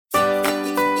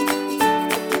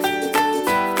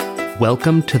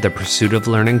Welcome to the Pursuit of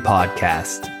Learning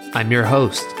podcast. I'm your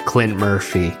host, Clint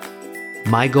Murphy.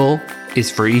 My goal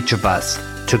is for each of us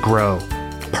to grow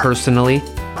personally,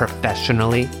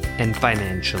 professionally, and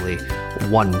financially,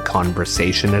 one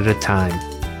conversation at a time.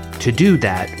 To do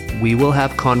that, we will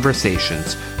have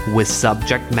conversations with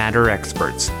subject matter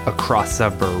experts across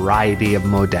a variety of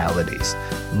modalities.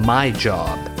 My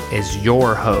job as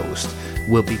your host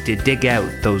will be to dig out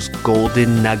those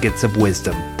golden nuggets of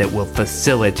wisdom that will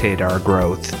facilitate our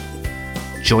growth.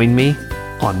 Join me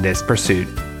on this pursuit.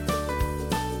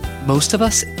 Most of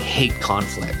us hate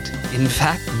conflict. In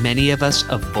fact, many of us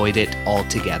avoid it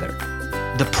altogether.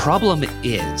 The problem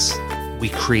is we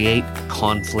create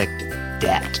conflict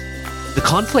debt. The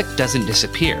conflict doesn't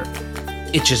disappear.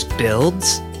 It just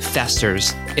builds,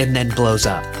 festers, and then blows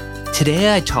up.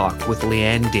 Today I talk with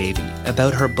Liane Davey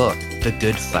about her book, The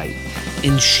Good Fight,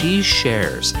 and she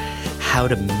shares how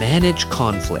to manage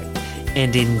conflict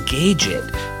and engage it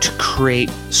to create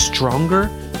stronger,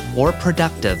 more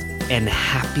productive, and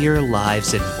happier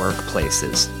lives and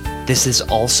workplaces. This is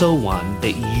also one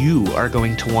that you are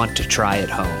going to want to try at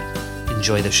home.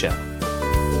 Enjoy the show.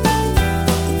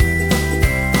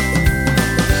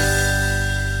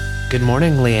 Good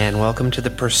morning, Liane. Welcome to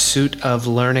the Pursuit of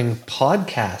Learning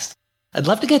podcast. I'd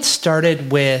love to get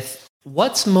started with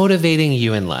what's motivating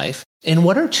you in life, and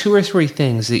what are 2 or 3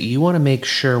 things that you want to make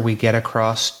sure we get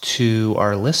across to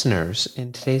our listeners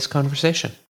in today's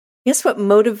conversation? Yes, what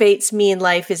motivates me in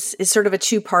life is sort of a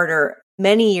 2-parter.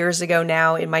 Many years ago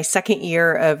now, in my second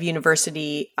year of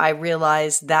university, I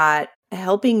realized that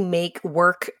helping make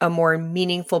work a more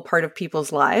meaningful part of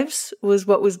people's lives was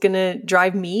what was going to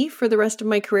drive me for the rest of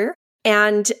my career.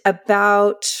 And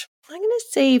about, I'm going to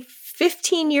say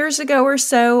 15 years ago or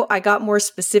so, I got more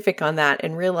specific on that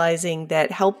and realizing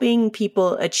that helping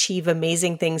people achieve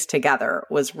amazing things together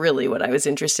was really what I was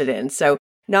interested in. So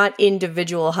not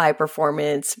individual high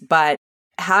performance, but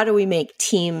how do we make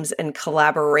teams and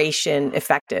collaboration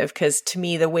effective? Because to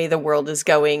me, the way the world is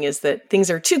going is that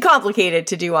things are too complicated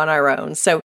to do on our own.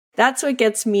 So that's what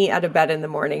gets me out of bed in the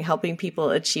morning, helping people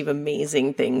achieve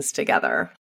amazing things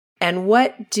together. And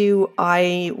what do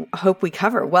I hope we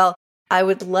cover? Well, I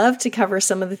would love to cover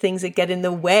some of the things that get in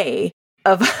the way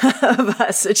of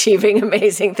us achieving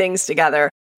amazing things together.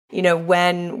 You know,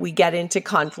 when we get into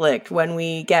conflict, when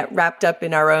we get wrapped up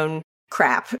in our own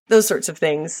crap, those sorts of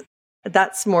things.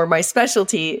 That's more my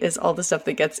specialty, is all the stuff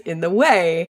that gets in the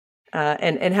way,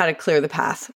 and how to clear the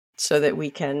path so that we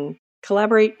can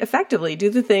collaborate effectively, do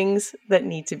the things that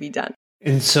need to be done.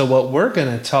 And so what we're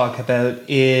going to talk about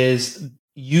is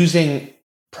using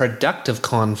productive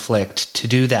conflict to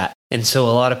do that. And so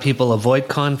a lot of people avoid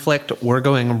conflict. We're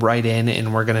going right in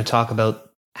and we're going to talk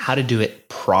about how to do it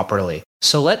properly.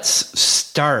 So let's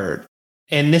start.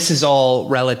 And this is all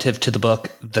relative to the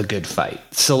book, The Good Fight.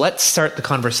 So let's start the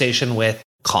conversation with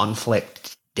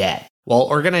conflict debt. While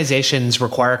organizations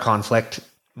require conflict,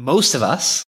 most of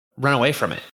us run away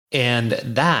from it. And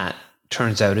that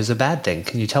turns out is a bad thing.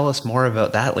 Can you tell us more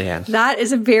about that, Liane? That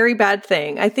is a very bad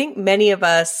thing. I think many of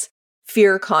us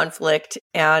fear conflict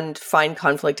and find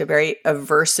conflict a very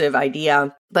aversive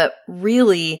idea. But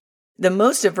really, the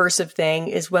most aversive thing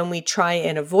is when we try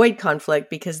and avoid conflict,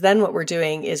 because then what we're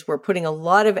doing is we're putting a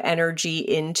lot of energy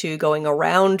into going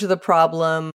around the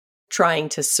problem, trying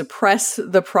to suppress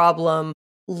the problem,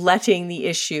 letting the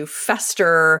issue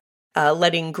fester,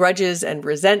 letting grudges and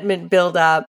resentment build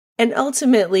up. And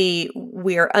ultimately,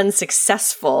 we are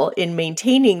unsuccessful in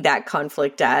maintaining that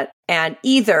conflict debt. And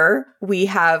either we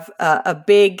have a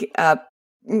big,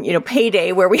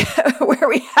 payday where we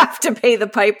have to pay the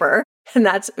piper, and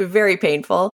that's very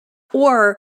painful,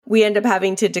 or we end up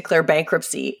having to declare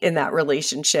bankruptcy in that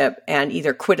relationship and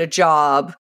either quit a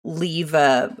job, leave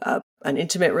an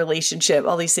intimate relationship,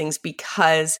 all these things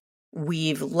because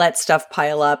we've let stuff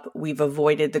pile up, we've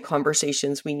avoided the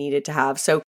conversations we needed to have.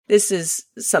 So this is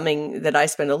something that I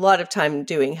spend a lot of time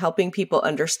doing, helping people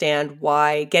understand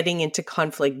why getting into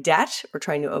conflict debt or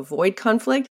trying to avoid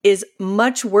conflict is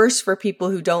much worse for people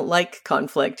who don't like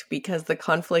conflict, because the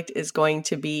conflict is going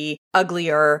to be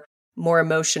uglier, more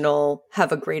emotional,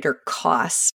 have a greater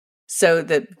cost. So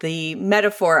the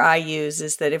metaphor I use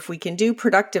is that if we can do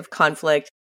productive conflict,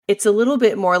 it's a little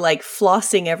bit more like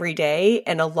flossing every day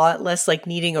and a lot less like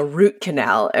needing a root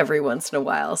canal every once in a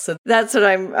while. So that's what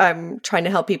I'm trying to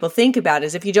help people think about,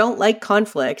 is if you don't like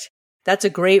conflict, that's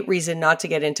a great reason not to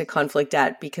get into conflict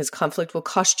debt, because conflict will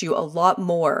cost you a lot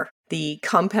more, the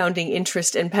compounding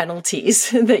interest and penalties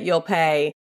that you'll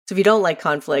pay. So if you don't like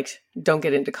conflict, don't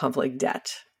get into conflict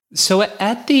debt. So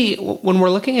when we're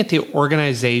looking at the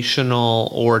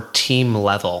organizational or team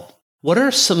level, What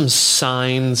are some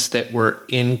signs that we're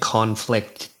in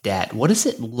conflict debt? What does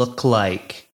it look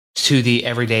like to the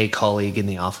everyday colleague in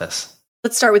the office?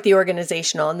 Let's start with the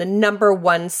organizational. And the number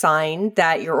one sign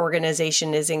that your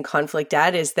organization is in conflict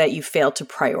debt is that you fail to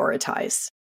prioritize.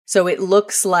 So it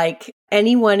looks like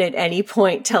anyone at any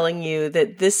point telling you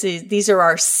that these are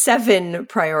our 7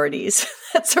 priorities.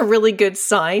 That's a really good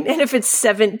sign. And if it's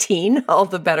 17, all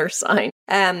the better sign.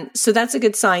 So that's a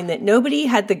good sign that nobody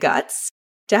had the guts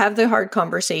to have the hard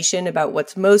conversation about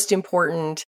what's most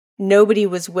important. Nobody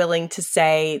was willing to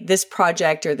say this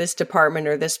project or this department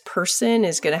or this person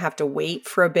is going to have to wait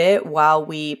for a bit while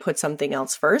we put something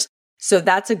else first. So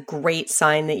that's a great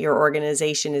sign that your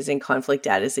organization is in conflict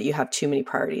debt, is that you have too many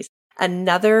priorities.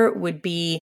 Another would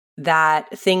be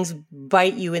that things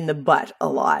bite you in the butt a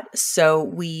lot. So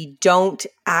we don't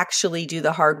actually do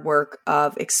the hard work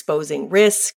of exposing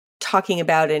risk, talking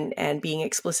about and being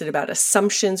explicit about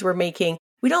assumptions we're making.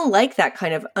 We don't like that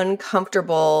kind of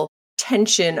uncomfortable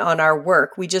tension on our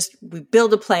work. We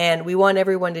build a plan. We want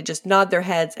everyone to just nod their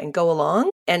heads and go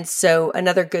along. And so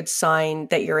another good sign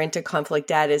that you're into conflict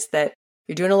debt is that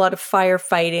you're doing a lot of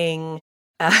firefighting.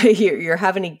 You're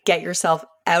having to get yourself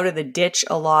out of the ditch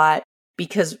a lot,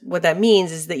 because what that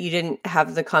means is that you didn't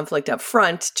have the conflict up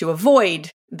front to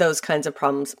avoid those kinds of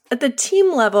problems. At the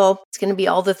team level, it's going to be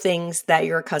all the things that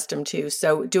you're accustomed to.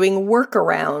 So doing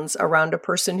workarounds around a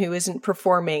person who isn't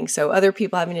performing, so other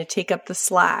people having to take up the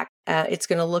slack. It's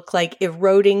going to look like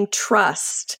eroding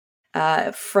trust,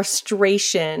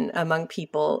 frustration among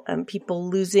people, people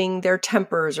losing their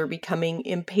tempers or becoming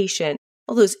impatient.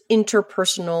 All those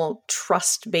interpersonal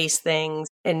trust-based things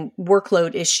and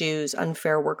workload issues,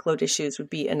 unfair workload issues would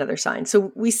be another sign.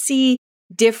 So we see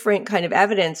different kind of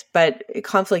evidence, but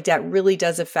conflict debt really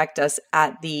does affect us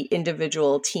at the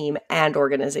individual, team, and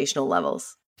organizational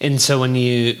levels. And so when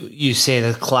you say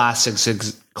the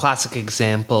classic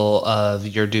example of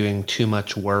you're doing too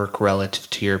much work relative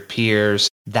to your peers,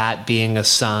 that being a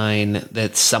sign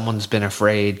that someone's been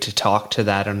afraid to talk to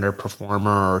that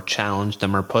underperformer or challenge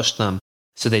them or push them,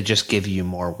 so they just give you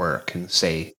more work and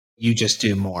say, you just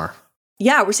do more.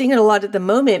 Yeah, we're seeing it a lot at the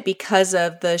moment because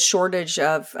of the shortage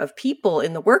of people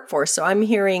in the workforce. So I'm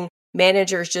hearing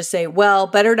managers just say, well,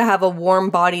 better to have a warm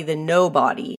body than no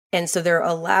body. And so they're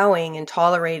allowing and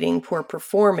tolerating poor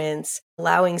performance,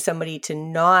 allowing somebody to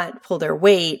not pull their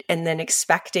weight, and then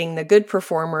expecting the good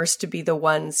performers to be the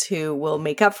ones who will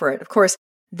make up for it. Of course,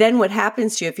 then what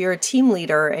happens to you if you're a team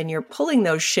leader and you're pulling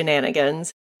those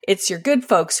shenanigans, it's your good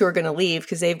folks who are going to leave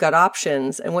because they've got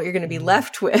options. And what you're going to be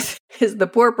left with is the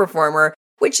poor performer,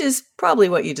 which is probably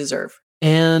what you deserve.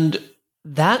 And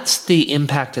that's the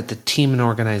impact at the team and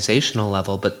organizational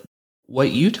level. But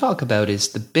what you talk about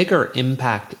is the bigger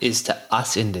impact is to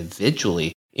us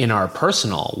individually in our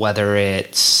personal, whether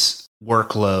it's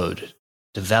workload,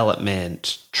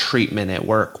 development, treatment at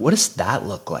work. What does that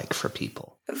look like for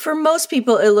people? For most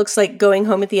people, it looks like going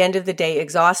home at the end of the day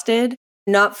exhausted,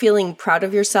 not feeling proud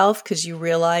of yourself because you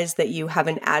realize that you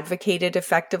haven't advocated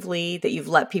effectively, that you've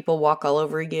let people walk all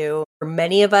over you. For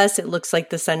many of us, it looks like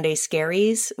the Sunday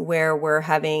scaries, where we're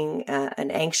having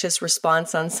an anxious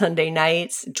response on Sunday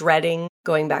nights, dreading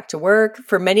going back to work.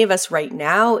 For many of us right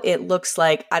now, it looks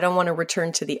like I don't want to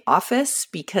return to the office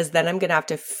because then I'm going to have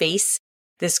to face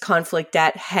this conflict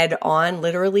debt head on,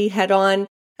 literally head on.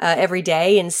 Every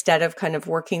day, instead of kind of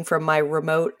working from my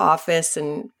remote office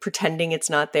and pretending it's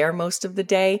not there most of the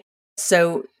day.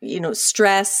 So,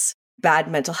 stress, bad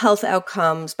mental health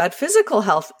outcomes, bad physical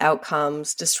health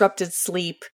outcomes, disrupted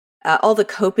sleep, all the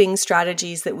coping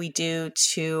strategies that we do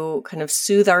to kind of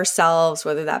soothe ourselves,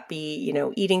 whether that be,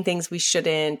 eating things we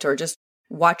shouldn't or just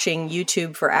watching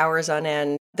YouTube for hours on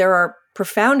end. There are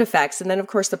profound effects. And then, of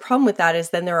course, the problem with that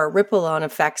is then there are ripple-on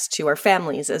effects to our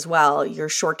families as well. You're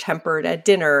short-tempered at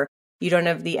dinner. You don't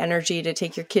have the energy to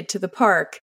take your kid to the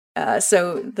park.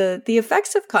 So the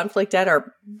effects of conflict debt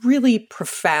are really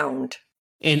profound.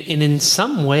 And in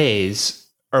some ways,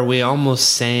 are we almost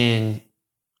saying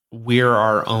we're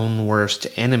our own worst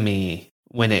enemy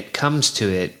when it comes to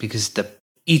it? Because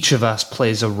each of us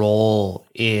plays a role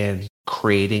in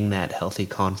creating that healthy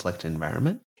conflict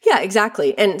environment? Yeah,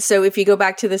 exactly. And so if you go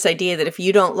back to this idea that if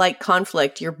you don't like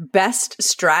conflict, your best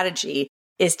strategy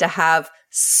is to have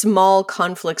small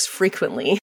conflicts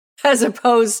frequently, as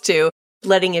opposed to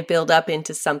letting it build up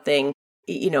into something,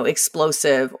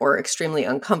 explosive or extremely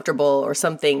uncomfortable or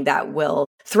something that will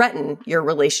threaten your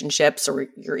relationships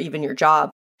or even your job.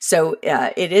 So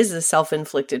it is a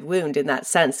self-inflicted wound in that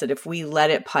sense that if we let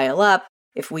it pile up,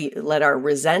 if we let our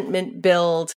resentment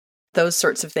build, those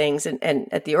sorts of things. And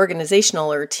at the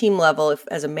organizational or team level, if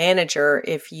as a manager,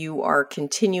 if you are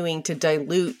continuing to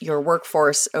dilute your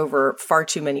workforce over far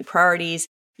too many priorities,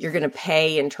 you're going to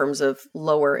pay in terms of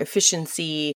lower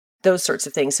efficiency, those sorts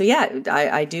of things. So yeah,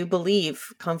 I do believe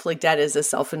conflict debt is a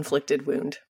self-inflicted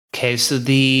wound. Okay, so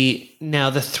the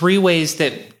 3 ways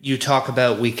that you talk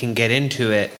about, we can get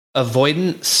into it: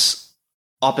 avoidance,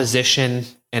 opposition,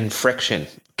 and friction.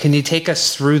 Can you take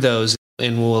us through those,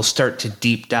 and we'll start to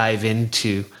deep dive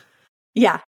into?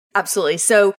 Yeah, absolutely.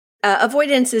 So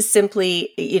avoidance is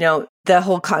simply, the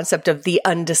whole concept of the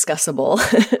undiscussable.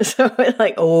 So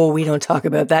like, oh, we don't talk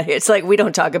about that here. It's like, we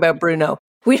don't talk about Bruno.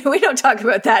 We don't talk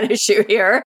about that issue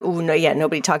here. Oh, no, yeah,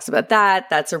 nobody talks about that.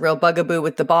 That's a real bugaboo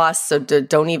with the boss, so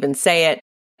don't even say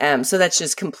it. So that's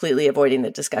just completely avoiding the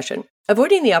discussion.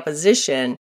 Avoiding the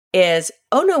opposition is,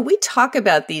 oh no, we talk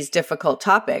about these difficult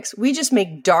topics. We just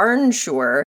make darn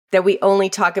sure that we only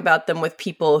talk about them with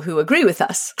people who agree with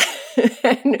us.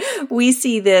 And we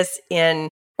see this in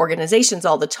organizations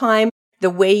all the time. The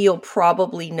way you'll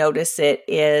probably notice it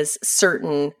is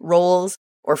certain roles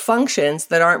or functions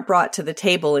that aren't brought to the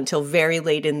table until very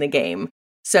late in the game.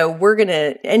 So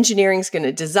engineering's going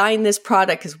to design this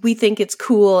product because we think it's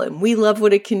cool and we love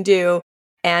what it can do.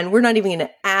 And we're not even going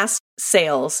to ask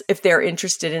sales if they're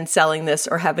interested in selling this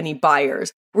or have any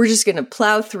buyers. We're just going to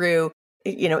plow through.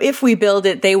 If we build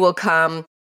it, they will come.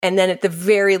 And then at the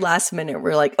very last minute,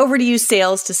 we're like, over to you,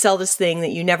 sales, to sell this thing that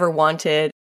you never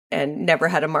wanted and never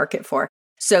had a market for.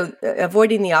 So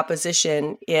avoiding the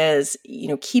opposition is,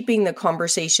 keeping the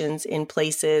conversations in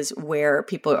places where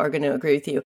people are going to agree with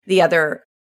you. The other,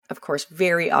 of course,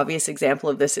 very obvious example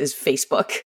of this is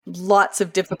Facebook. Lots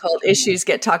of difficult issues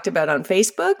get talked about on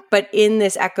Facebook, but in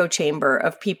this echo chamber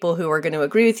of people who are going to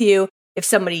agree with you, if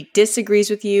somebody disagrees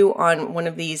with you on one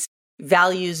of these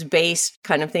values-based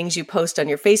kind of things you post on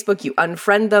your Facebook, you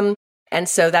unfriend them. And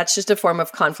so that's just a form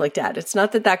of conflict debt. It's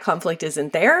not that conflict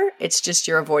isn't there. It's just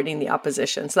you're avoiding the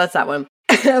opposition. So that's that one.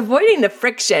 Avoiding the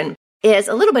friction is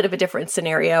a little bit of a different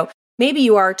scenario. Maybe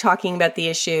you are talking about the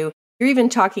issue. You're even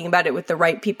talking about it with the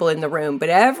right people in the room. But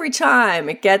every time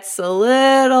it gets a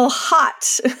little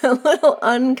hot, a little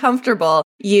uncomfortable,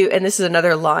 and this is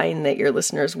another line that your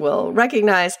listeners will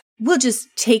recognize, we'll just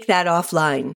take that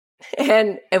offline.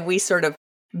 And we sort of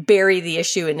bury the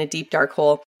issue in a deep, dark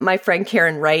hole. My friend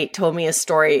Karen Wright told me a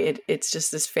story. It's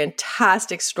just this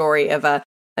fantastic story of an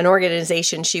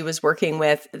organization she was working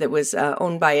with that was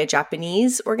owned by a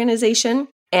Japanese organization.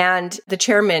 And the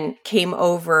chairman came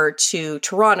over to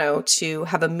Toronto to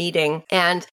have a meeting,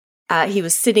 and he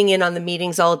was sitting in on the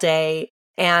meetings all day.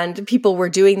 And people were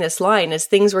doing this line as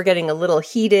things were getting a little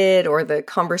heated or the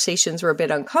conversations were a bit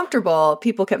uncomfortable.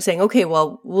 People kept saying, okay,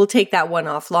 well, we'll take that one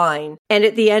offline. And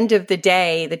at the end of the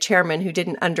day, the chairman, who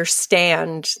didn't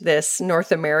understand this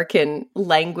North American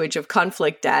language of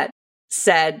conflict debt,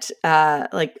 said, oh,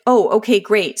 okay,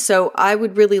 great. So I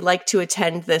would really like to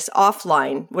attend this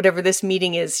offline, whatever this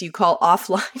meeting is you call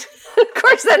offline. Of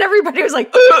course, then everybody was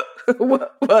like,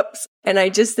 whoops. And I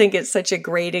just think it's such a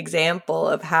great example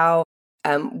of how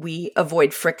we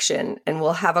avoid friction, and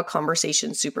we'll have a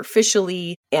conversation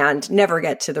superficially and never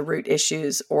get to the root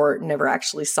issues or never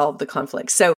actually solve the conflict.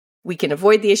 So we can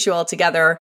avoid the issue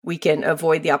altogether. We can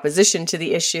avoid the opposition to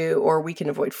the issue, or we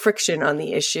can avoid friction on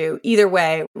the issue. Either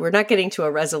way, we're not getting to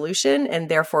a resolution, and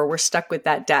therefore we're stuck with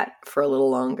that debt for a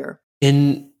little longer.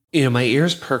 And, my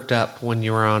ears perked up when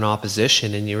you were on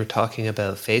opposition and you were talking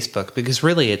about Facebook, because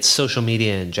really it's social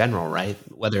media in general, right?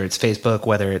 Whether it's Facebook,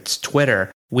 whether it's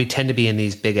Twitter, we tend to be in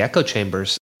these big echo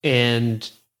chambers. And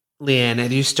Liane,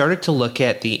 have you started to look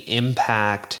at the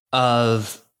impact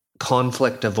of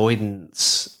conflict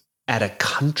avoidance at a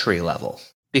country level?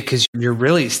 Because you're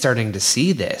really starting to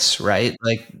see this, right?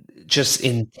 Like just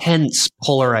intense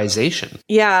polarization.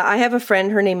 Yeah, I have a friend,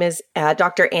 her name is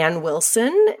Dr. Ann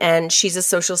Wilson, and she's a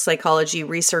social psychology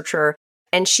researcher.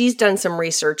 And she's done some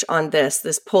research on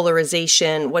this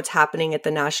polarization, what's happening at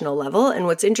the national level. And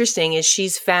what's interesting is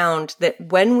she's found that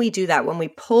when we do that, when we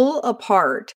pull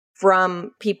apart from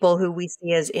people who we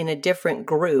see as in a different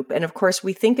group, and of course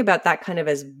we think about that kind of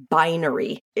as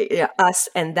binary, us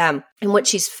and them. And what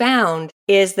she's found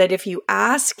is that if you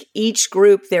ask each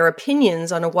group their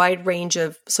opinions on a wide range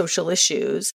of social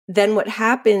issues, then what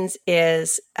happens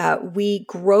is we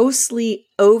grossly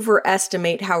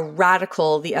overestimate how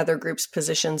radical the other group's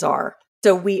positions are.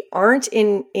 So we aren't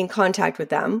in contact with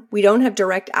them. We don't have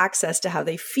direct access to how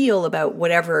they feel about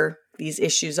whatever these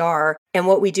issues are. And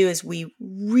what we do is we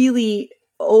really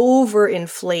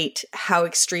overinflate how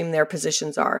extreme their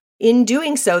positions are. In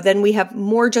doing so, then we have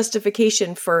more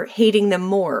justification for hating them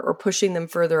more or pushing them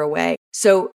further away.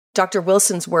 So Dr.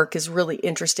 Wilson's work is really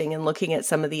interesting in looking at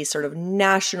some of these sort of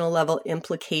national level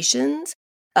implications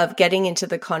of getting into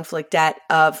the conflict debt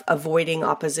of avoiding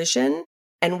opposition.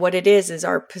 And what it is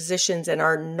our positions and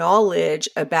our knowledge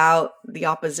about the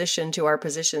opposition to our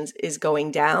positions is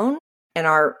going down. And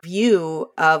our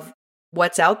view of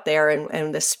what's out there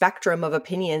and the spectrum of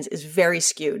opinions is very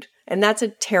skewed. And that's a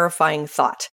terrifying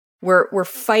thought. We're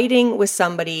fighting with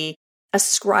somebody,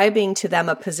 ascribing to them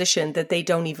a position that they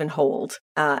don't even hold.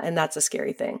 And that's a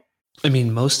scary thing. I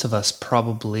mean, most of us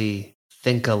probably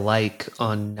think alike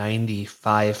on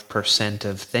 95%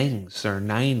 of things, or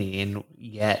 90, and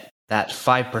yet that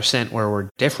 5% where we're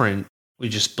different, we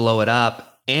just blow it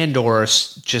up and or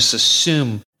just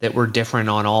assume that we're different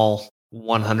on all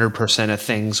 100% of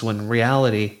things, when in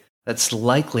reality, that's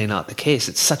likely not the case.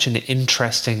 It's such an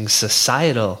interesting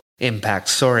societal impact.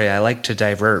 Sorry, I like to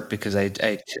divert because I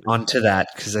onto that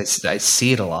because I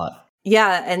see it a lot.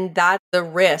 Yeah, and that's the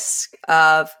risk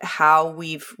of how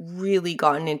we've really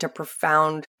gotten into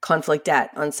profound conflict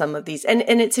debt on some of these. And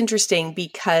it's interesting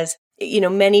because,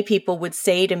 many people would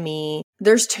say to me,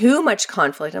 there's too much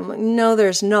conflict. I'm like, no,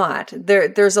 there's not.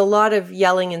 There's a lot of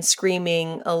yelling and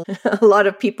screaming, a lot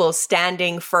of people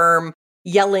standing firm,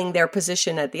 yelling their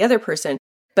position at the other person.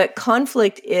 But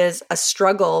conflict is a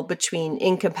struggle between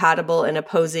incompatible and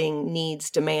opposing needs,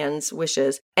 demands,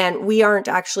 wishes. And we aren't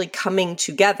actually coming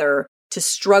together to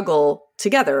struggle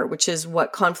together, which is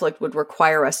what conflict would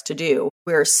require us to do.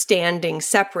 We're standing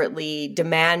separately,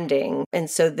 demanding. And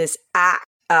so this act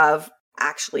of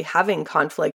actually having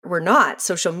conflict, we're not.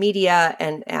 Social media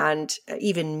and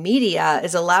even media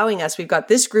is allowing us. We've got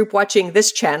this group watching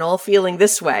this channel feeling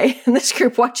this way, and this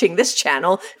group watching this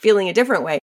channel feeling a different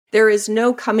way. There is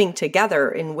no coming together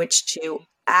in which to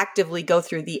actively go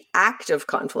through the act of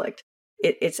conflict.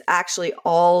 It's actually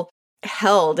all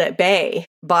held at bay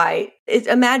by,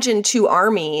 imagine two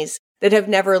armies that have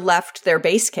never left their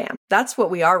base camp. That's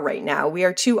what we are right now. We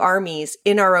are two armies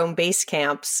in our own base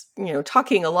camps,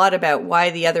 talking a lot about why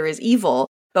the other is evil,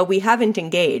 but we haven't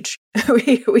engaged.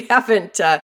 we haven't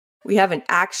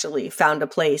actually found a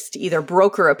place to either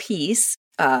broker a peace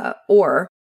or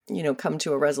come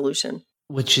to a resolution.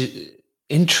 Which,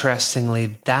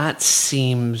 interestingly, that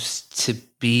seems to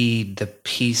be the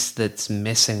piece that's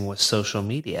missing with social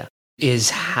media, is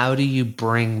how do you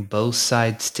bring both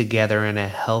sides together in a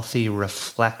healthy,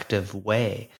 reflective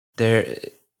way?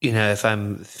 If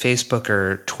I'm Facebook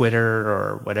or Twitter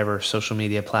or whatever social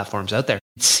media platforms out there,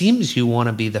 it seems you want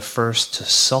to be the first to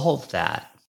solve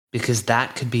that, because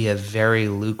that could be a very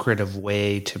lucrative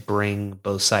way to bring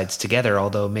both sides together,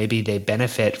 although maybe they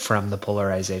benefit from the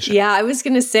polarization. Yeah, I was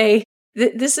going to say,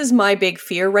 this is my big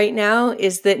fear right now,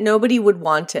 is that nobody would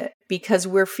want it because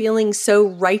we're feeling so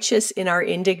righteous in our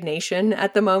indignation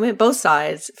at the moment, both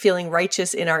sides feeling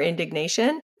righteous in our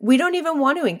indignation. We don't even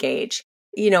want to engage.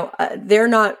 They're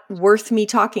not worth me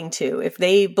talking to. If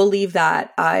they believe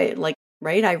that, I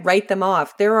write them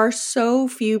off. There are so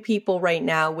few people right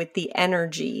now with the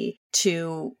energy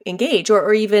to engage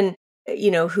or even,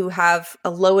 who have a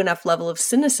low enough level of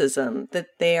cynicism that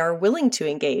they are willing to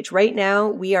engage. Right now,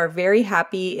 we are very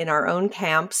happy in our own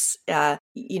camps,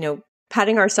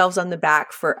 patting ourselves on the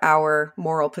back for our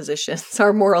moral positions,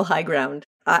 our moral high ground.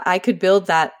 I could build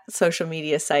that social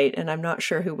media site and I'm not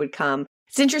sure who would come.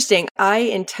 It's interesting. I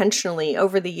intentionally,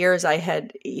 over the years, I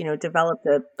had, developed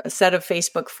a set of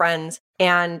Facebook friends.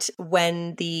 And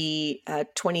when the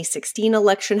 2016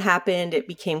 election happened, it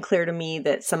became clear to me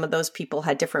that some of those people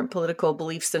had different political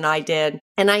beliefs than I did.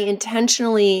 And I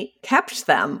intentionally kept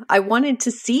them. I wanted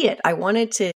to see it. I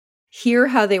wanted to hear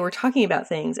how they were talking about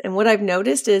things. And what I've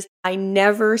noticed is I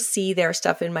never see their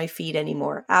stuff in my feed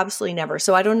anymore. Absolutely never.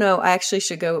 So I don't know. I actually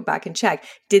should go back and check.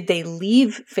 Did they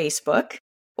leave Facebook?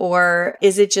 Or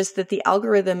is it just that the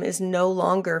algorithm is no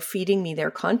longer feeding me their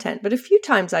content? But a few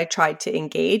times I tried to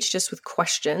engage just with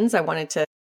questions. I wanted to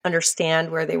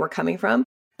understand where they were coming from.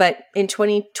 But in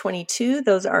 2022,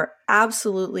 those are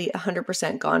absolutely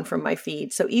 100% gone from my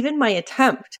feed. So even my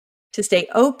attempt to stay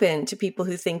open to people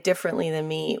who think differently than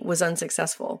me was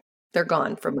unsuccessful. They're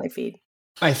gone from my feed.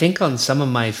 I think on some of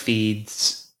my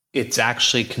feeds, it's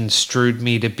actually construed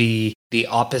me to be the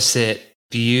opposite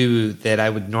view that I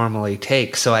would normally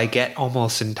take. So I get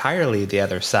almost entirely the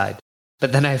other side.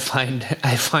 But then I find,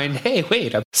 hey,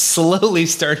 wait, I'm slowly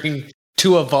starting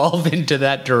to evolve into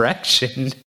that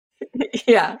direction.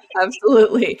 Yeah,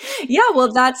 absolutely. Yeah,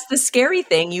 well, that's the scary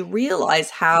thing. You realize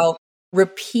how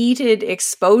repeated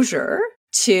exposure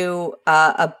to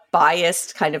a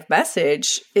biased kind of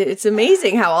message, it's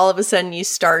amazing how all of a sudden you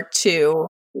start to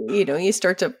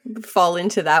fall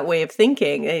into that way of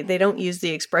thinking. They don't use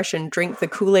the expression drink the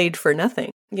Kool-Aid for nothing.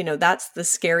 that's the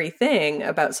scary thing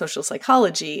about social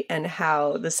psychology and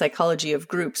how the psychology of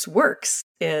groups works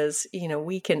is,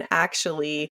 we can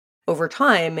actually over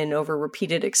time and over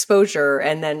repeated exposure,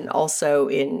 and then also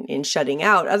in shutting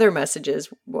out other messages,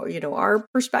 our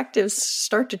perspectives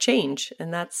start to change,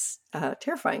 and that's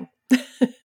terrifying.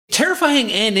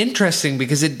 Terrifying and interesting,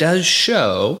 because it does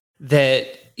show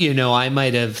that, I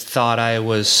might have thought I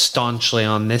was staunchly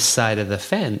on this side of the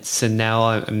fence, and now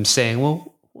I'm saying,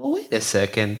 well, wait a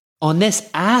second. On this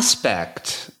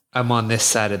aspect, I'm on this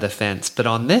side of the fence, but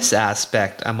on this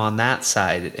aspect, I'm on that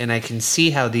side. And I can see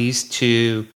how these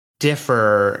two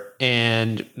differ,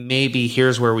 and maybe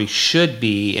here's where we should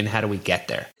be and how do we get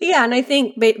there. Yeah, and I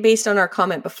think based on our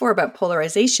comment before about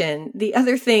polarization, the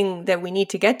other thing that we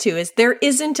need to get to is there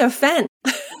isn't a fence.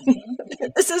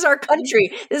 This is our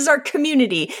country. This is our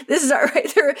community. This is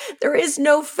there is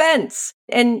no fence.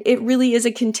 And it really is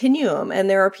a continuum. And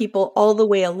there are people all the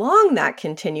way along that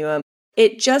continuum.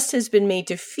 It just has been made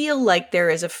to feel like there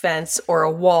is a fence or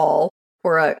a wall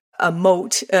or a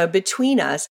moat between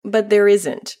us, but there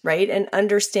isn't, right? And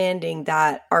understanding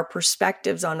that our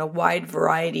perspectives on a wide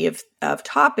variety of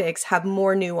topics have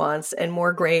more nuance and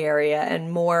more gray area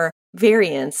and more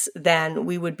variance than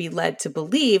we would be led to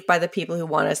believe by the people who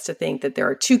want us to think that there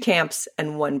are two camps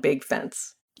and one big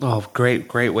fence. Oh,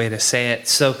 great way to say it.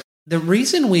 So the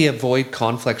reason we avoid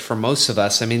conflict for most of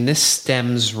us, this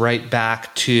stems right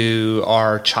back to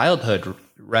our childhood,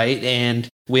 right? And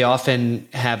we often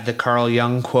have the Carl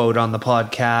Jung quote on the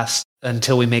podcast,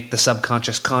 until we make the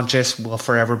subconscious conscious, we'll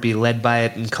forever be led by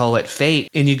it and call it fate.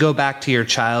 And you go back to your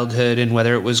childhood, and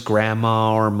whether it was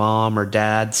grandma or mom or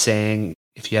dad saying,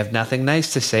 if you have nothing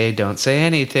nice to say, don't say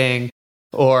anything,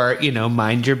 or,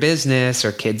 mind your business,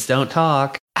 or kids don't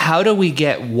talk. How do we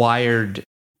get wired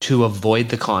to avoid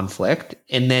the conflict?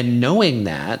 And then knowing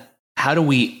that, how do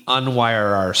we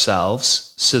unwire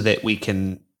ourselves so that we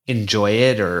can enjoy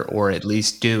it or at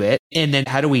least do it? And then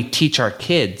how do we teach our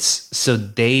kids so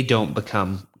they don't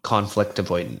become conflict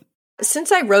avoidant?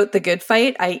 Since I wrote The Good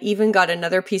Fight, I even got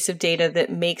another piece of data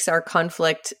that makes our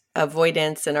conflict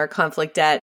avoidance and our conflict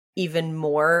debt even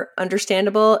more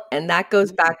understandable. And that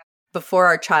goes back before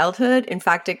our childhood. In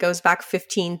fact, it goes back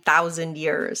 15,000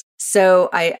 years. So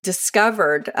I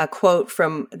discovered a quote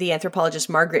from the anthropologist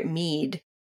Margaret Mead.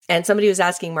 And somebody was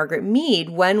asking Margaret Mead,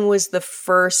 when was the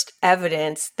first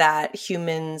evidence that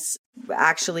humans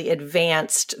actually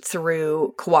advanced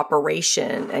through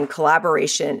cooperation and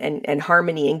collaboration and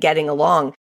harmony and getting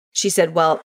along? She said,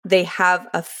 well, they have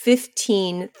a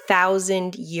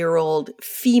 15,000-year-old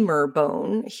femur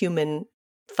bone, human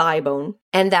thigh bone,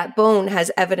 and that bone has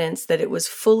evidence that it was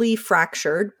fully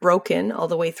fractured, broken all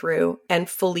the way through, and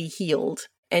fully healed.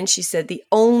 And she said the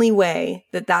only way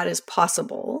that that is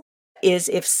possible is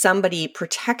if somebody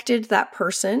protected that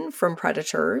person from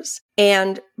predators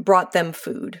and brought them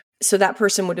food. So that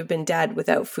person would have been dead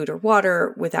without food or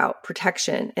water, without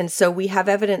protection. And so we have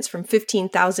evidence from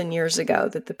 15,000 years ago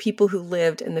that the people who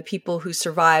lived and the people who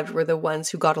survived were the ones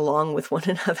who got along with one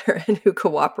another and who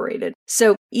cooperated.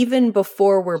 So even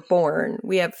before we're born,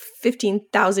 we have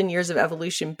 15,000 years of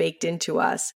evolution baked into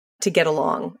us to get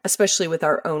along, especially with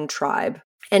our own tribe.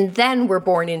 And then we're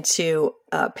born into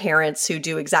parents who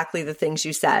do exactly the things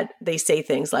you said. They say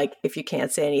things like, if you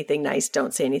can't say anything nice,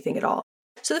 don't say anything at all.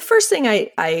 So the first thing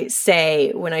I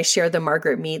say when I share the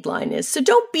Margaret Mead line is, so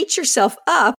don't beat yourself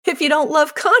up if you don't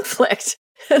love conflict.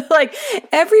 Like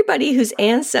everybody whose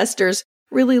ancestors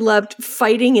really loved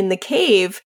fighting in the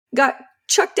cave got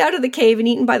chucked out of the cave and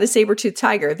eaten by the saber-toothed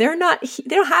tiger. They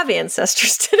don't have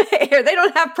ancestors today, or they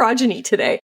don't have progeny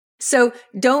today. So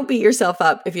don't beat yourself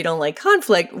up if you don't like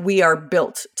conflict. We are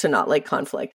built to not like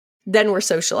conflict. Then we're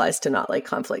socialized to not like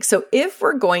conflict. So if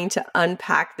we're going to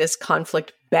unpack this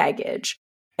conflict baggage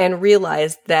and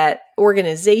realize that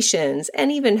organizations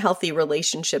and even healthy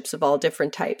relationships of all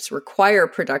different types require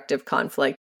productive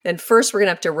conflict, then first we're going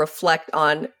to have to reflect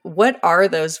on what are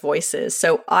those voices.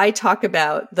 So I talk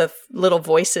about the little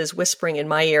voices whispering in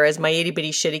my ear as my itty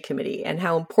bitty shitty committee, and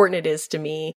how important it is to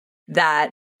me that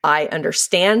I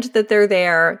understand that they're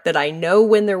there, that I know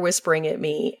when they're whispering at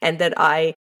me, and that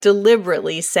I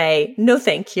deliberately say, no,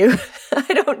 thank you.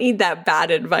 I don't need that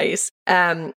bad advice.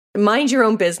 Mind your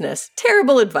own business.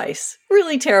 Terrible advice.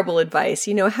 Really terrible advice.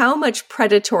 You know, how much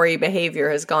predatory behavior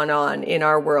has gone on in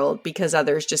our world because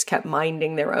others just kept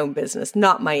minding their own business.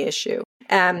 Not my issue.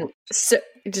 So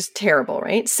just terrible,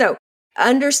 right? So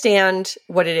understand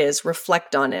what it is,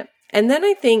 reflect on it. And then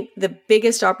I think the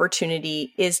biggest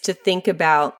opportunity is to think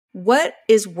about what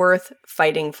is worth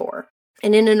fighting for.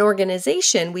 And in an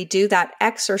organization, we do that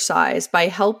exercise by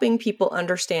helping people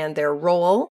understand their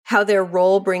role how their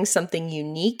role brings something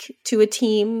unique to a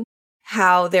team,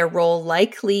 how their role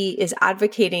likely is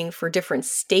advocating for different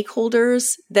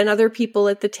stakeholders than other people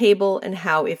at the table, and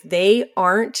how if they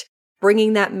aren't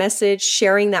bringing that message,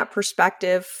 sharing that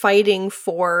perspective, fighting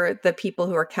for the people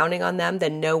who are counting on them,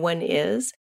 then no one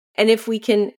is. And if we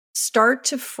can start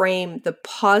to frame the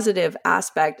positive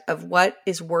aspect of what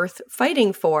is worth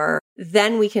fighting for,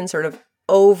 then we can sort of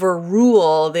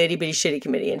overrule the itty bitty shitty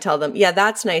committee and tell them, yeah,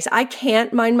 that's nice. I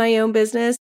can't mind my own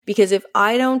business because if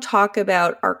I don't talk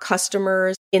about our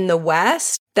customers in the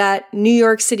West, that New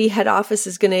York City head office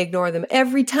is going to ignore them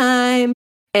every time.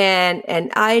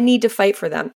 And I need to fight for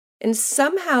them. And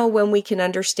somehow when we can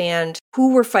understand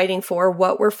who we're fighting for,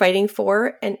 what we're fighting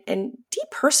for, and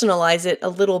depersonalize it a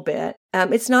little bit,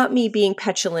 it's not me being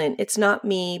petulant. It's not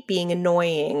me being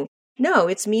annoying. No,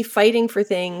 it's me fighting for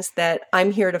things that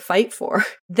I'm here to fight for.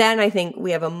 Then I think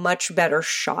we have a much better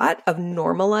shot of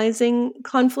normalizing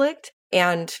conflict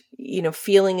and,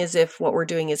 feeling as if what we're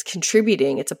doing is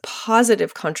contributing. It's a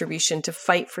positive contribution to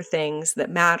fight for things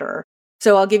that matter.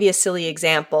 So I'll give you a silly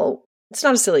example. It's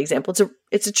not a silly example.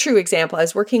 It's a true example. I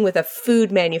was working with a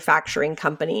food manufacturing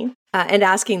company and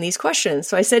asking these questions.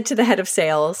 So I said to the head of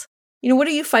sales, what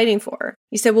are you fighting for?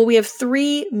 He said, well, we have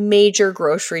 3 major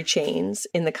grocery chains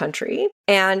in the country,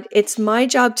 and it's my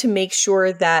job to make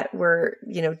sure that we're,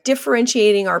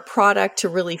 differentiating our product to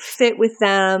really fit with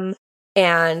them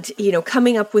and,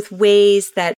 coming up with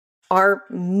ways that our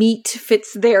meat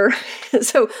fits their.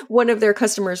 So one of their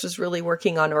customers was really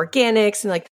working on organics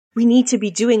and we need to be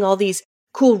doing all these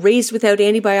cool raised without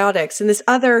antibiotics. And this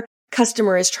other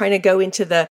customer is trying to go into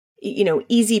the,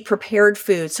 easy prepared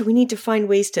food. So we need to find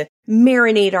ways to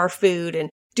marinate our food and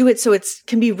do it so it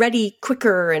can be ready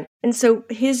quicker. And so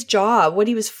his job, what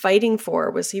he was fighting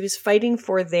for was he was fighting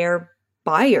for their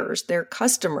buyers, their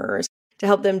customers, to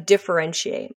help them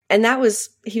differentiate. And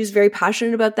he was very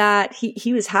passionate about that.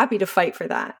 He was happy to fight for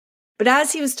that. But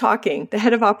as he was talking, the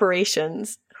head of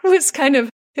operations was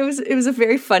it was a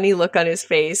very funny look on his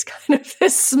face, kind of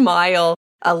this smile,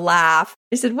 a laugh.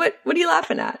 I said, what are you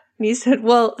laughing at? And he said,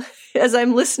 well, as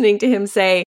I'm listening to him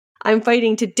say, I'm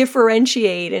fighting to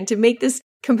differentiate and to make this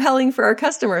compelling for our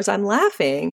customers, I'm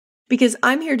laughing because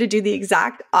I'm here to do the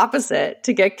exact opposite,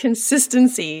 to get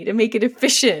consistency, to make it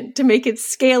efficient, to make it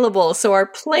scalable. So our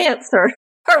plants are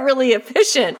really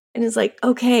efficient. And it's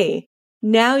okay,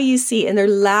 now you see, and they're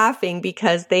laughing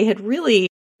because they'd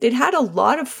had a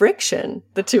lot of friction,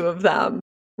 the two of them,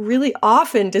 really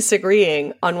often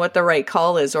disagreeing on what the right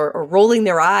call is or rolling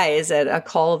their eyes at a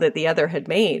call that the other had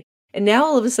made. And now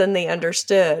all of a sudden they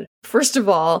understood, first of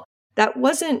all, that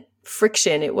wasn't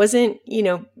friction. It wasn't,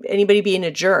 anybody being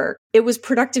a jerk. It was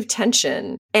productive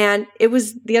tension. And it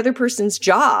was the other person's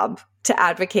job to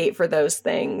advocate for those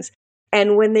things.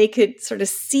 And when they could sort of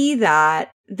see that,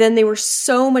 then they were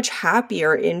so much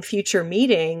happier in future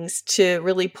meetings to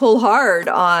really pull hard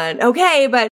on, okay,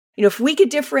 but, if we could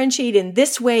differentiate in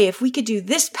this way, if we could do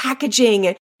this packaging,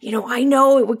 and, I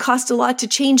know it would cost a lot to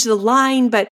change the line,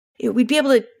 but we'd be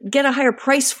able to get a higher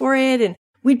price for it. And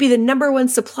we'd be the number 1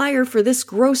 supplier for this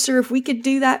grocer if we could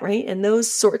do that, right? And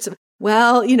those sorts of,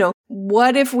 well,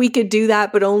 what if we could do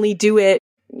that, but only do it,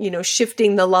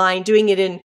 shifting the line, doing it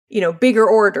in, bigger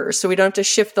orders so we don't have to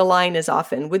shift the line as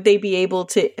often? Would they be able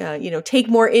to, take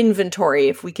more inventory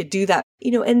if we could do that?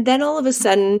 And then all of a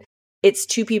sudden, it's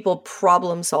 2 people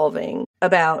problem solving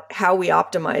about how we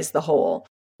optimize the whole.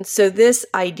 And so this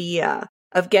idea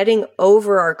of getting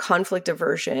over our conflict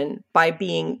aversion by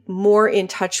being more in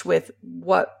touch with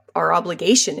what our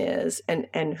obligation is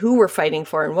and who we're fighting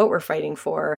for and what we're fighting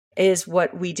for is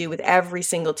what we do with every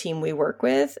single team we work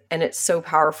with. And it's so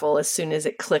powerful as soon as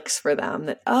it clicks for them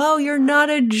that, oh, you're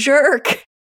not a jerk,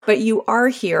 but you are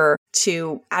here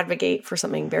to advocate for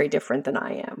something very different than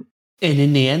I am. And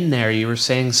in the end there, you were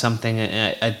saying something,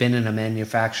 I've been in a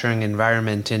manufacturing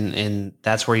environment and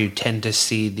that's where you tend to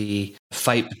see the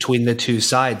fight between the two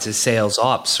sides as sales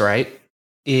ops, right?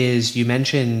 Is you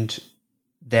mentioned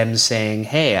them saying,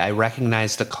 hey, I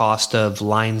recognize the cost of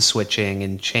line switching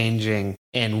and changing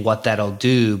and what that'll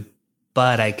do,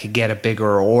 but I could get a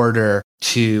bigger order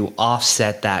to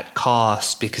offset that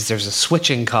cost because there's a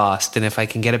switching cost. And if I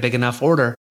can get a big enough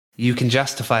order, you can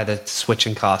justify the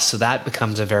switching costs. So that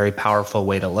becomes a very powerful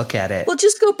way to look at it. Well,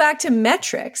 just go back to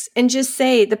metrics and just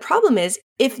say the problem is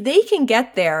if they can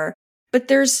get there, but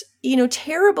there's,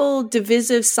 terrible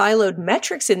divisive siloed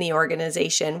metrics in the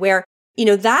organization where,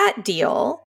 that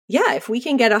deal, yeah, if we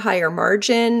can get a higher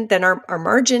margin, then our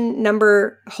margin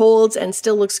number holds and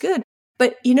still looks good.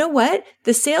 But you know what?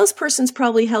 The salesperson's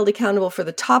probably held accountable for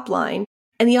the top line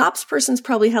And the ops person's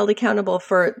probably held accountable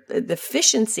for the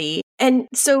efficiency. And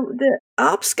so the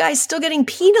ops guy's still getting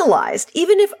penalized,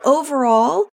 even if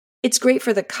overall it's great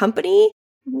for the company.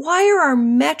 Why are our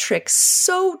metrics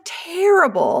so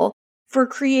terrible for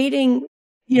creating,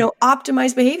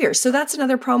 optimized behavior? So that's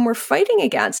another problem we're fighting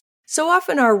against. So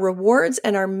often our rewards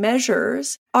and our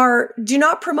measures do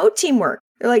not promote teamwork.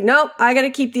 They're like, nope, I got to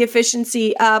keep the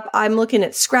efficiency up. I'm looking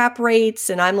at scrap rates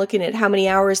and I'm looking at how many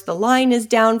hours the line is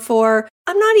down for.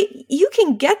 You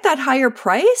can get that higher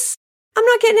price. I'm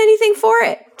not getting anything for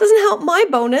it. Doesn't help my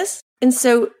bonus. And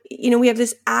so, we have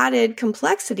this added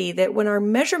complexity that when our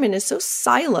measurement is so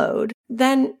siloed,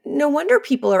 then no wonder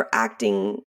people are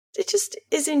acting. It just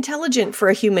is intelligent for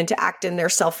a human to act in their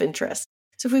self-interest.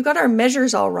 So if we've got our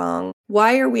measures all wrong,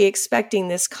 why are we expecting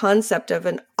this concept of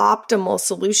an optimal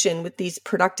solution with these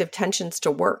productive tensions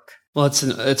to work? Well,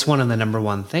 it's one of the number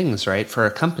one things, right? For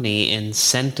a company,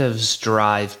 incentives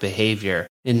drive behavior.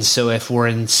 And so if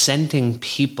we're incenting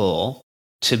people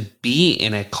to be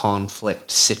in a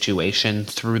conflict situation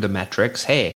through the metrics,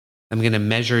 hey, I'm going to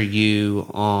measure you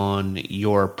on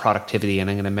your productivity and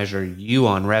I'm going to measure you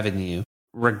on revenue.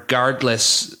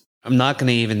 Regardless, I'm not going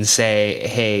to even say,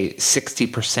 hey,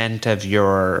 60% of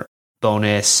your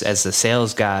bonus as the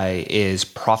sales guy is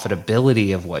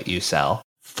profitability of what you sell.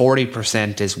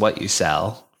 40% is what you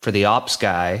sell. For the ops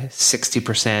guy,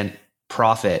 60%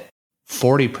 profit,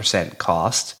 40%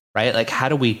 cost, right? Like, how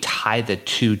do we tie the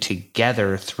two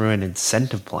together through an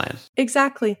incentive plan?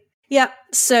 Exactly. Yeah.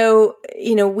 So,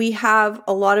 we have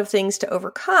a lot of things to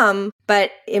overcome,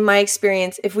 but in my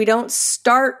experience, if we don't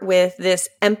start with this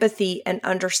empathy and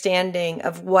understanding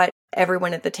of what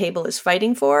everyone at the table is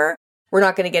fighting for, we're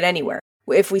not going to get anywhere.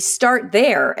 If we start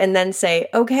there and then say,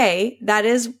 okay, that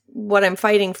is what I'm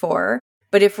fighting for,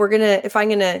 but if I'm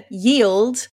going to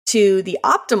yield to the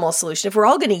optimal solution, if we're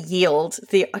all going to yield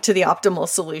to the optimal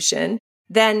solution,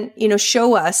 then,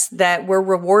 show us that we're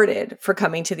rewarded for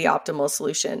coming to the optimal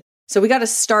solution. So we got to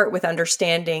start with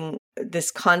understanding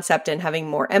this concept and having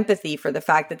more empathy for the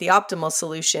fact that the optimal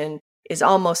solution is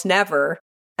almost never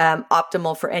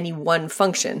optimal for any one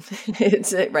function.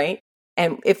 Right?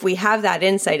 And if we have that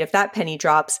insight, if that penny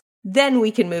drops, then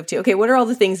we can move to, okay, what are all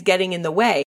the things getting in the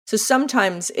way? So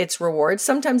sometimes it's rewards.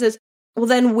 Sometimes it's, well,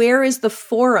 then where is the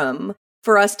forum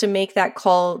for us to make that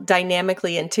call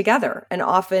dynamically and together? And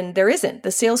often there isn't.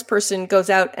 The salesperson goes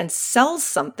out and sells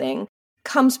something,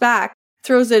 comes back,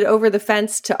 throws it over the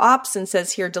fence to ops and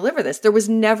says, here, deliver this. There was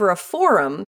never a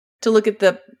forum to look at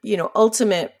the,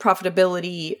 ultimate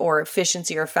profitability or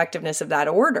efficiency or effectiveness of that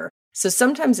order. So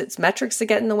sometimes it's metrics that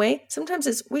get in the way.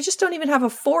 Sometimes we just don't even have a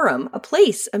forum, a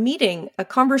place, a meeting, a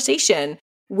conversation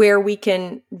where we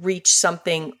can reach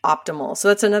something optimal. So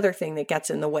that's another thing that gets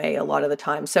in the way a lot of the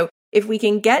time. So if we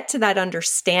can get to that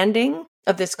understanding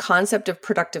of this concept of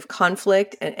productive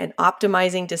conflict and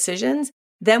optimizing decisions,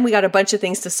 then we got a bunch of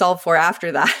things to solve for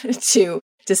after that to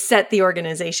set the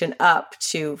organization up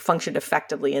to function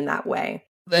effectively in that way.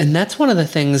 And that's one of the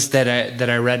things that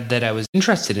I read that I was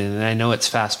interested in, and I know it's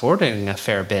fast forwarding a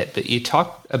fair bit, but you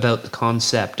talked about the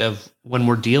concept of when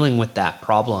we're dealing with that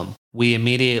problem, we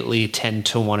immediately tend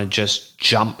to want to just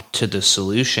jump to the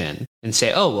solution and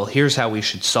say, oh, well, here's how we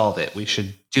should solve it. We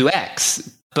should do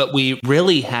X, but we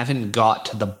really haven't got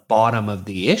to the bottom of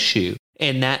the issue,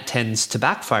 and that tends to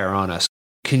backfire on us.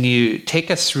 Can you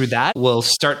take us through that? We'll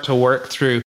start to work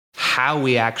through how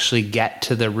we actually get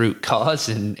to the root cause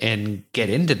and get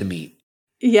into the meat.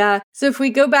 Yeah. So if we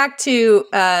go back to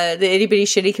the Itty Bitty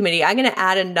Shitty Committee, I'm going to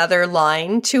add another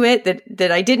line to it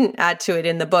that I didn't add to it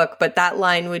in the book, but that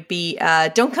line would be,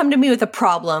 don't come to me with a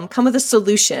problem, come with a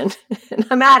solution. And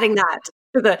I'm adding that.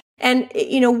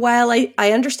 While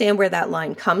I understand where that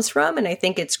line comes from, and I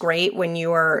think it's great when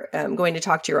you are going to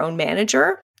talk to your own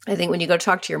manager, I think when you go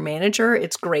talk to your manager,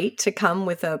 it's great to come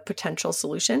with a potential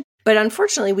solution. But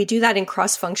unfortunately, we do that in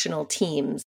cross-functional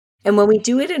teams. And when we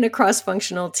do it in a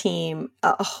cross-functional team,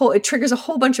 it triggers a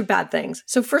whole bunch of bad things.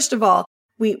 So first of all,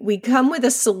 we come with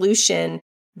a solution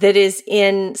that is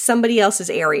in somebody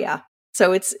else's area.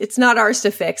 So it's not ours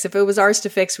to fix. If it was ours to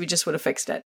fix, we just would have fixed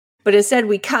it. But instead,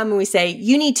 we come and we say,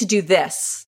 you need to do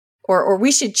this, or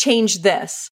we should change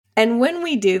this. And when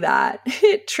we do that,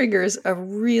 it triggers a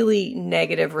really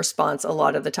negative response a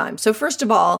lot of the time. So first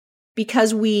of all,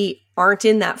 because we aren't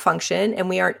in that function and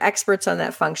we aren't experts on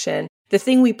that function, the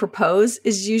thing we propose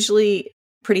is usually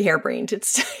pretty harebrained.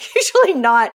 It's usually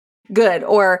not good,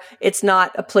 or it's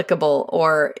not applicable,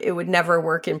 or it would never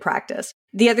work in practice.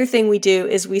 The other thing we do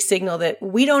is we signal that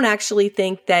we don't actually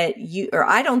think that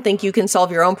I don't think you can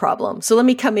solve your own problem. So let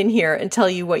me come in here and tell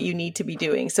you what you need to be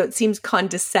doing. So it seems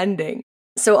condescending.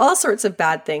 So all sorts of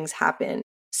bad things happen.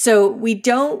 So we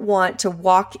don't want to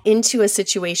walk into a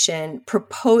situation,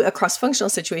 a cross-functional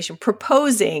situation,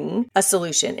 proposing a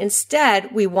solution.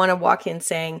 Instead, we want to walk in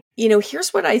saying,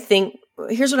 here's what I think,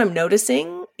 here's what I'm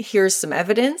noticing. Here's some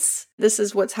evidence. This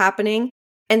is what's happening.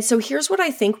 And so here's what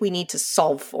I think we need to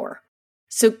solve for.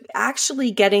 So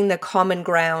actually getting the common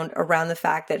ground around the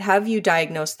fact that have you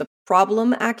diagnosed the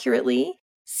problem accurately?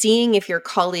 Seeing if your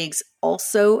colleagues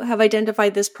also have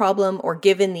identified this problem or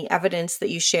given the evidence that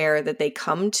you share that they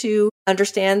come to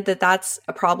understand that that's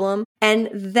a problem. And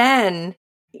then,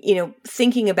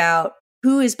 thinking about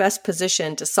who is best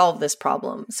positioned to solve this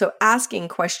problem. So asking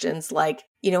questions like,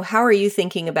 how are you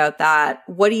thinking about that?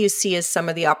 What do you see as some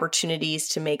of the opportunities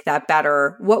to make that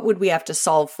better? What would we have to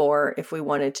solve for if we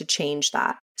wanted to change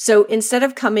that? So instead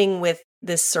of coming with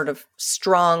this sort of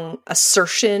strong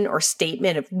assertion or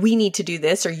statement of we need to do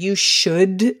this or you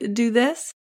should do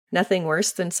this, nothing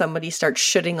worse than somebody starts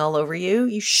shoulding all over you.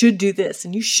 You should do this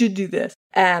and you should do this.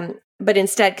 But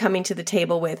instead coming to the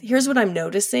table with here's what I'm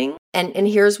noticing and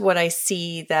here's what I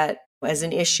see that as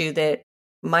an issue that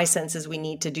my sense is we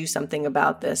need to do something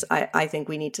about this. I think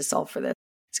we need to solve for this.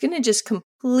 It's going to just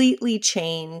completely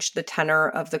change the tenor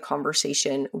of the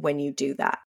conversation when you do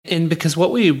that. And because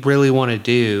what we really want to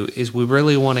do is we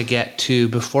really want to get to,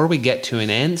 before we get to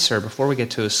an answer, before we get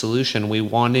to a solution, we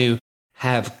want to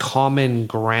have common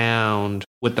ground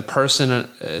with the person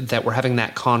that we're having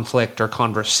that conflict or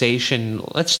conversation.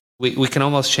 We can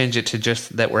almost change it to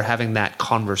just that we're having that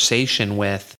conversation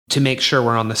with to make sure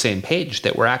we're on the same page,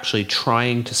 that we're actually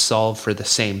trying to solve for the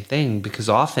same thing. Because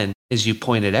often, as you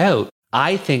pointed out,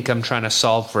 I think I'm trying to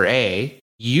solve for A,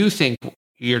 you think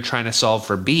you're trying to solve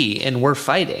for B, and we're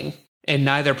fighting. And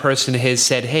neither person has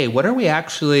said, hey, what are we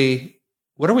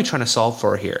trying to solve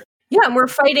for here? Yeah, and we're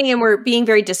fighting and we're being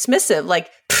very dismissive,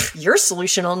 like, your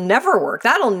solution will never work.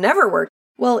 That'll never work.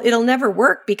 Well, it'll never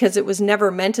work because it was never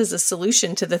meant as a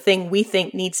solution to the thing we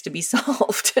think needs to be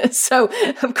solved. So,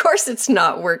 of course, it's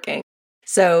not working.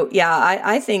 So, yeah,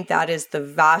 I think that is the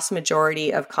vast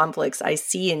majority of conflicts I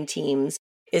see in teams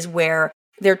is where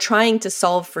they're trying to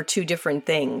solve for two different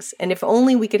things. And if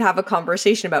only we could have a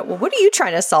conversation about, well, what are you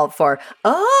trying to solve for?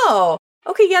 Oh,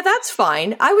 okay, yeah, that's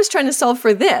fine. I was trying to solve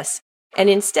for this.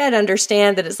 And instead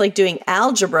understand that it's like doing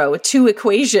algebra with two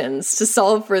equations to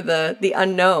solve for the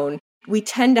unknown. We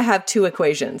tend to have two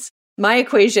equations. My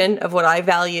equation of what I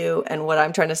value and what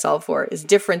I'm trying to solve for is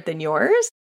different than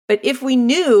yours. But if we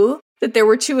knew that there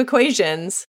were two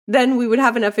equations, then we would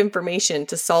have enough information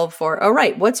to solve for, all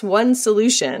right, what's one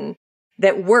solution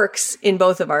that works in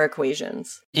both of our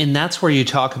equations? And that's where you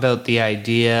talk about the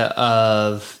idea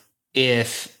of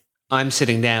if I'm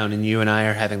sitting down and you and I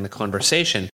are having the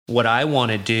conversation, what I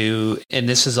want to do, and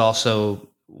this is also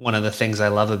one of the things I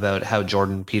love about how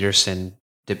Jordan Peterson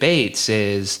debates,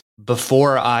 is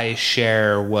before I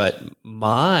share what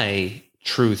my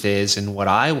truth is and what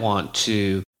I want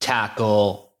to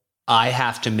tackle, I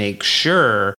have to make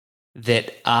sure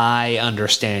that I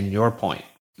understand your point.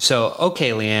 So,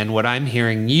 okay, Liane, what I'm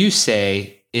hearing you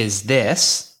say is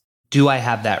this. Do I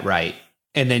have that right?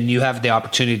 And then you have the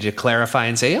opportunity to clarify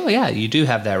and say, oh, yeah, you do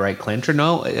have that right, Clint. Or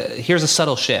no, here's a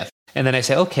subtle shift. And then I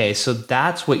say, okay, so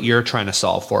that's what you're trying to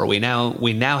solve for. We now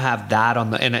have that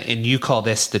on the, and you call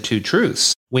this the two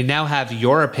truths. We now have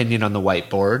your opinion on the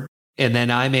whiteboard. And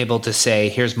then I'm able to say,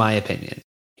 here's my opinion.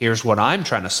 Here's what I'm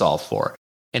trying to solve for.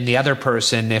 And the other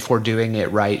person, if we're doing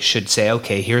it right, should say,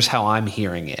 okay, here's how I'm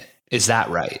hearing it. Is that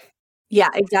right? Yeah,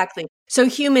 exactly. So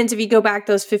humans, if you go back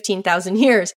those 15,000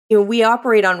 years, we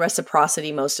operate on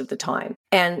reciprocity most of the time.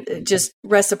 And just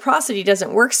reciprocity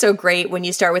doesn't work so great when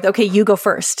you start with, okay, you go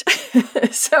first.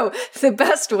 So the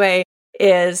best way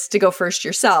is to go first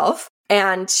yourself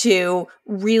and to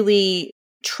really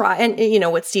try,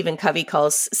 and what Stephen Covey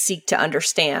calls seek to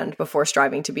understand before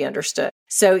striving to be understood.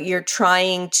 So you're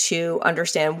trying to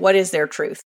understand what is their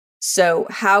truth. So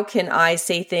how can I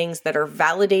say things that are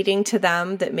validating to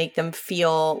them, that make them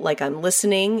feel like I'm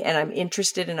listening and I'm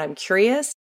interested and I'm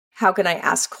curious? How can I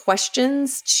ask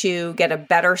questions to get a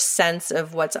better sense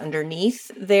of what's underneath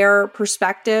their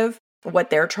perspective, what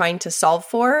they're trying to solve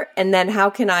for? And then how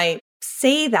can I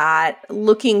say that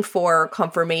looking for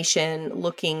confirmation,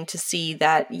 looking to see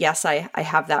that, yes, I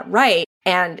have that right.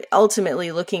 And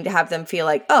ultimately looking to have them feel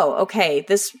like, oh, okay,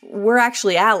 we're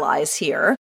actually allies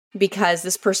here, because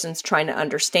this person's trying to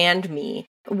understand me.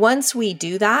 Once we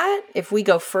do that, if we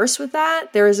go first with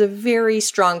that, there is a very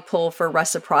strong pull for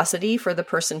reciprocity for the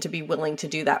person to be willing to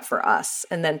do that for us.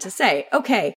 And then to say,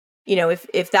 okay,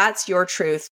 if that's your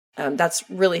truth, that's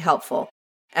really helpful.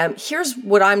 Here's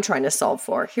what I'm trying to solve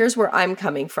for. Here's where I'm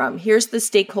coming from. Here's the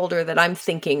stakeholder that I'm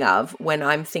thinking of when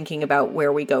I'm thinking about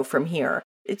where we go from here.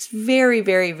 it's very,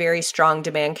 very, very strong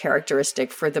demand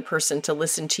characteristic for the person to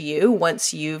listen to you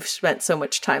once you've spent so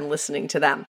much time listening to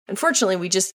them. Unfortunately,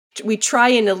 we try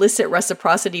and elicit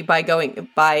reciprocity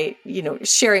by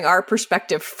sharing our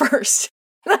perspective first.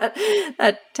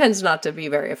 That tends not to be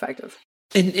very effective.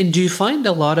 And do you find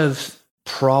a lot of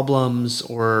problems,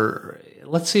 or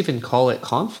let's even call it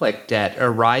conflict, that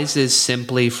arises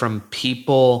simply from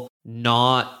people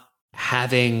not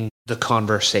having the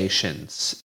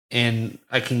conversations? And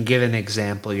I can give an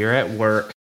example. You're at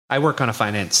work. I work on a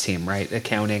finance team, right?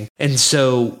 Accounting. And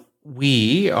so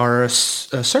we are a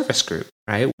service group,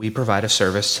 right? We provide a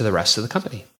service to the rest of the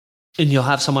company. And you'll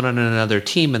have someone on another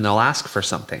team and they'll ask for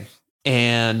something.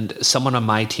 And someone on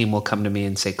my team will come to me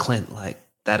and say, Clint, like,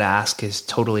 that ask is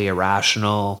totally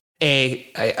irrational.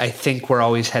 I think we're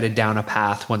always headed down a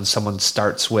path when someone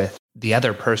starts with the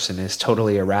other person is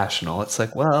totally irrational. It's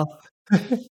like, well,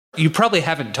 you probably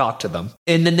haven't talked to them.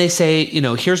 And then they say,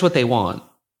 here's what they want.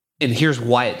 And here's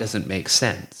why it doesn't make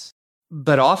sense.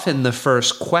 But often the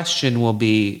first question will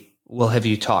be, well, have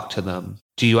you talked to them?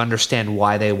 Do you understand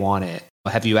why they want it?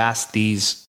 Have you asked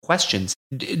these questions?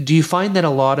 Do you find that a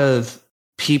lot of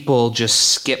people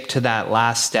just skip to that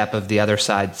last step of the other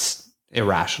side's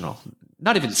irrational?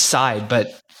 Not even side,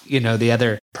 but, the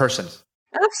other person.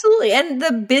 Absolutely. And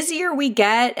the busier we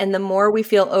get and the more we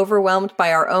feel overwhelmed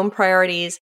by our own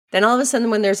priorities, then all of a sudden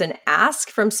when there's an ask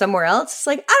from somewhere else, it's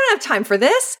like, I don't have time for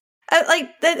this.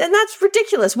 And that's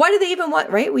ridiculous. Why do they even want,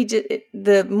 right?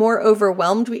 The more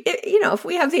overwhelmed if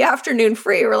we have the afternoon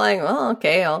free, we're like, well,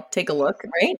 okay, I'll take a look,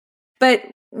 right? But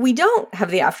we don't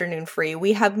have the afternoon free.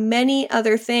 We have many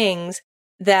other things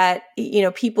that,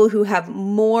 people who have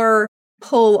more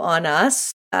pull on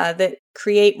us, that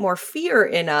create more fear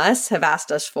in us have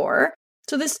asked us for.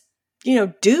 So this,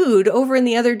 dude over in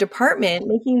the other department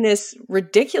making this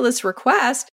ridiculous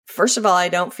request, first of all, I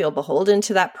don't feel beholden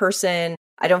to that person.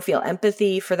 I don't feel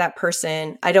empathy for that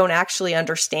person. I don't actually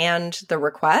understand the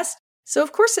request. So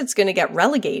of course it's going to get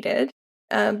relegated.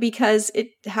 Because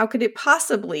how could it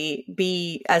possibly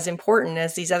be as important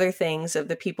as these other things of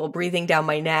the people breathing down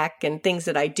my neck and things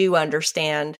that I do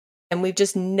understand? And we've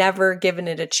just never given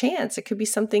it a chance. It could be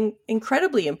something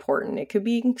incredibly important. It could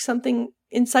be something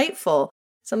insightful,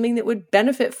 something that would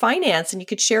benefit finance and you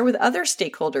could share with other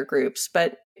stakeholder groups.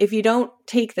 But if you don't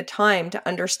take the time to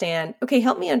understand, okay,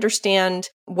 help me understand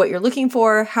what you're looking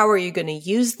for. How are you going to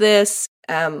use this?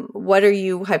 What are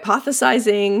you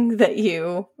hypothesizing that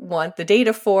you want the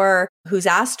data for? Who's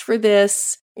asked for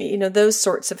this? Those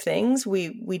sorts of things.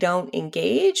 We don't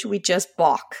engage. We just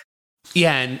balk.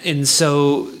 Yeah. And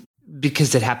so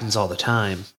because it happens all the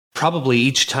time, probably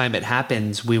each time it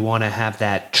happens, we want to have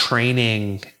that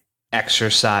training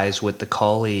exercise with the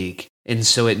colleague. And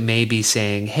so it may be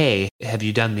saying, hey, have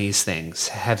you done these things?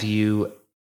 You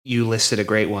listed a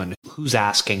great one. Who's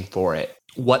asking for it?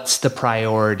 What's the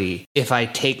priority? If I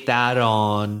take that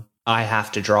on, I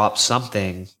have to drop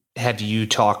something. Have you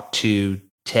talked to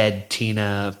Ted,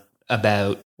 Tina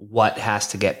about what has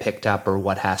to get picked up or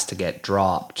what has to get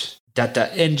dropped?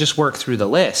 And just work through the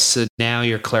list. So now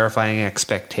you're clarifying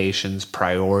expectations,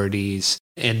 priorities,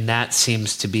 and that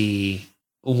seems to be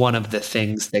one of the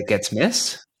things that gets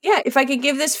missed. Yeah, if I could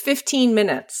give this 15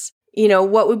 minutes,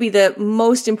 what would be the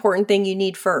most important thing you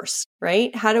need first,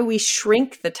 right? How do we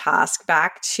shrink the task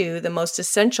back to the most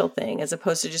essential thing as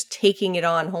opposed to just taking it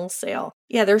on wholesale?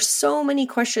 Yeah, there's so many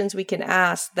questions we can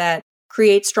ask that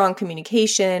create strong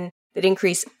communication, that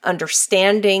increase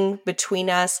understanding between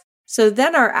us. So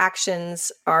then our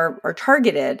actions are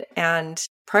targeted and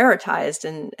prioritized,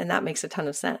 and that makes a ton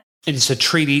of sense. And so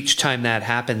treat each time that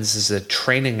happens as a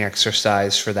training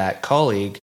exercise for that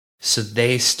colleague. So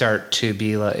they start to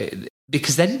be like,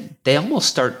 because then they almost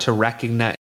start to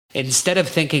recognize, instead of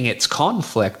thinking it's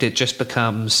conflict, it just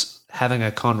becomes having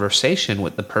a conversation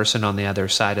with the person on the other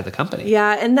side of the company.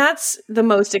 Yeah. And that's the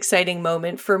most exciting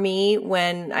moment for me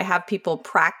when I have people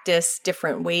practice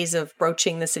different ways of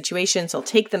broaching the situation. So I'll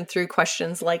take them through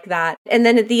questions like that. And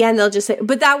then at the end, they'll just say,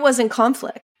 but that wasn't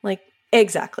conflict. Like,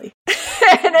 exactly.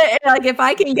 and like, if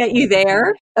I can get you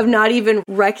there of not even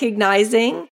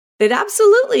recognizing that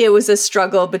absolutely it was a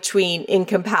struggle between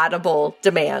incompatible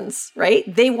demands, right?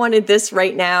 They wanted this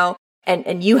right now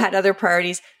and you had other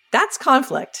priorities. That's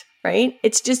conflict, right?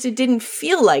 It's just, it didn't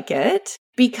feel like it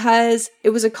because it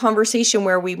was a conversation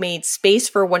where we made space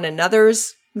for one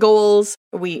another's goals.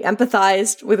 We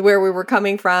empathized with where we were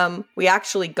coming from. We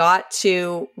actually got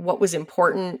to what was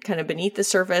important kind of beneath the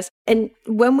surface. And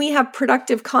when we have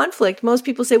productive conflict, most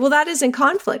people say, well, that isn't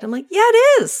conflict. I'm like, yeah,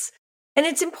 it is. And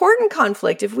it's important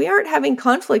conflict. If we aren't having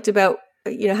conflict about,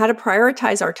 how to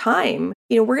prioritize our time,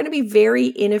 we're going to be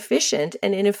very inefficient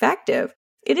and ineffective.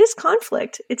 it is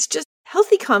conflict. It's just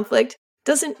healthy conflict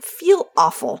doesn't feel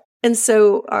awful. And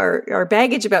so our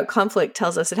baggage about conflict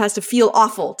tells us it has to feel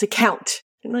awful to count.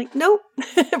 I'm like, no,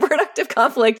 productive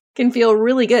conflict can feel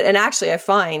really good. And actually, I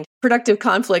find productive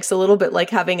conflict's a little bit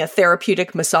like having a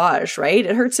therapeutic massage, right?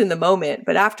 It hurts in the moment,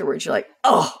 but afterwards you're like,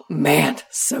 oh man,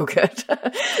 so good.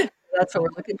 That's what we're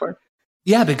looking for.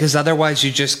 Yeah, because otherwise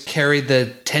you just carry the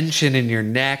tension in your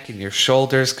neck and your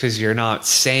shoulders because you're not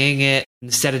saying it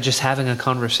instead of just having a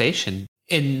conversation.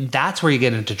 And that's where you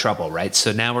get into trouble, right?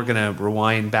 So now we're going to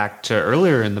rewind back to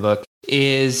earlier in the book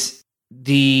is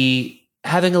the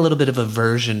having a little bit of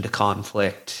aversion to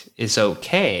conflict is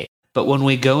okay. But when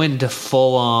we go into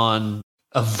full on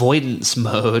avoidance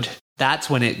mode, that's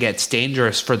when it gets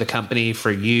dangerous for the company,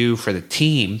 for you, for the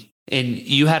team. And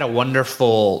you had a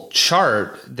wonderful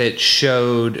chart that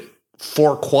showed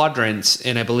 4 quadrants,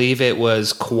 and I believe it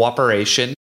was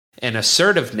cooperation and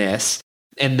assertiveness,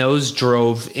 and those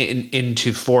drove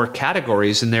into 4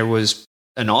 categories. And there was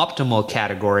an optimal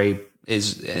category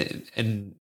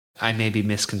and I may be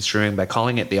misconstruing by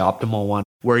calling it the optimal one,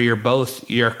 where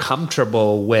you're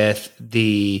comfortable with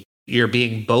you're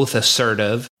being both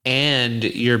assertive and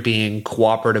you're being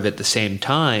cooperative at the same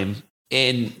time.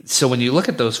 And so when you look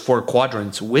at those 4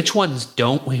 quadrants, which ones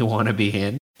don't we want to be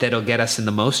in that'll get us in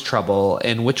the most trouble?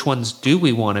 And which ones do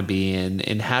we want to be in?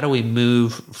 And how do we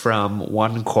move from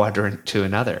one quadrant to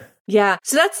another? Yeah.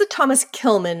 So that's the Thomas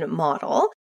Kilmann model.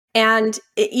 And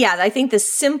I think the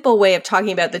simple way of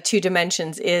talking about the 2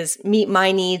 dimensions is meet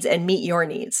my needs and meet your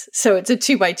needs. So it's a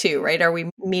 2x2, right? Are we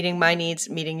meeting my needs,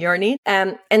 meeting your needs?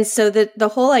 And so the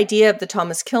whole idea of the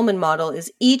Thomas Kilmann model is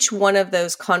each one of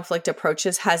those conflict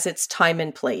approaches has its time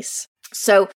and place.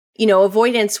 So,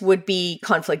 avoidance would be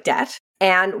conflict debt.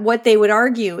 And what they would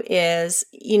argue is,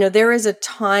 there is a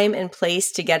time and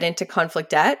place to get into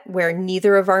conflict debt where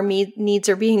neither of our needs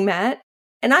are being met.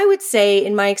 And I would say,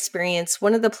 in my experience,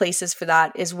 one of the places for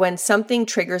that is when something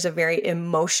triggers a very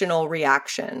emotional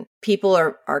reaction. People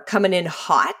are coming in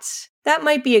hot. That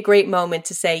might be a great moment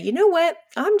to say, you know what?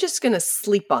 I'm just going to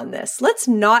sleep on this. Let's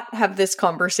not have this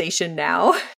conversation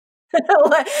now.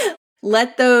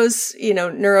 Let those,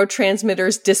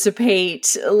 neurotransmitters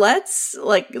dissipate. Let's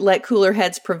let cooler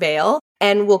heads prevail.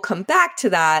 And we'll come back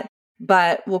to that.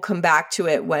 But we'll come back to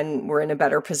it when we're in a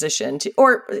better position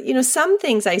some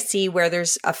things I see where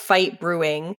there's a fight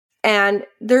brewing and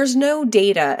there's no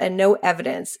data and no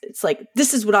evidence. It's like,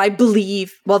 this is what I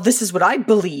believe. Well, this is what I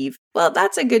believe. Well,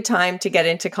 that's a good time to get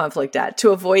into conflict debt,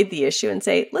 to avoid the issue and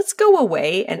say, let's go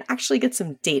away and actually get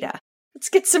some data. Let's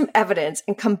get some evidence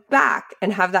and come back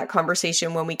and have that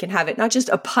conversation when we can have it, not just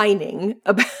opining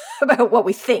about what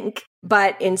we think,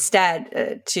 but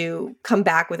instead to come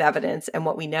back with evidence and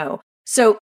what we know.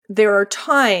 So there are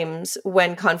times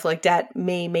when conflict debt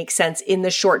may make sense in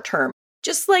the short term.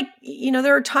 Just like,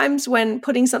 there are times when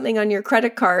putting something on your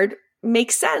credit card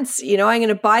makes sense. I'm going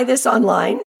to buy this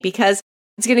online because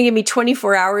it's going to give me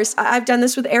 24 hours. I've done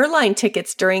this with airline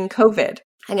tickets during COVID.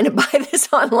 I'm going to buy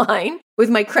this online with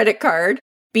my credit card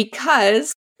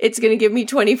because it's going to give me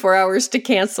 24 hours to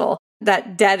cancel.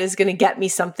 That debt is going to get me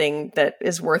something that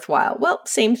is worthwhile. Well,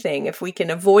 same thing. If we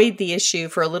can avoid the issue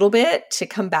for a little bit to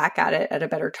come back at it at a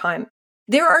better time.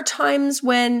 There are times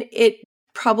when it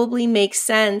probably makes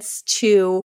sense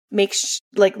to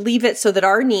leave it so that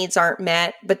our needs aren't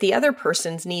met, but the other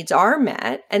person's needs are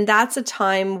met. And that's a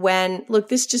time when, look,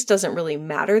 this just doesn't really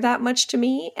matter that much to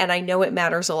me. And I know it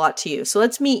matters a lot to you. So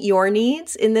let's meet your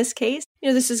needs in this case.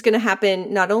 This is going to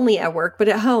happen not only at work, but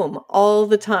at home all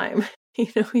the time.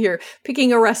 You're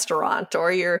picking a restaurant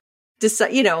or you're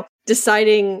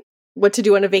deciding what to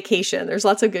do on a vacation. There's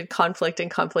lots of good conflict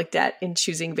and conflict debt in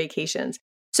choosing vacations.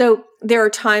 So there are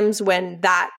times when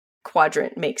that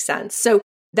quadrant makes sense. So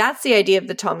that's the idea of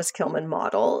the Thomas Kilmann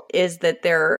model, is that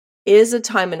there is a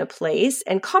time and a place,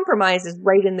 and compromise is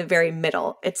right in the very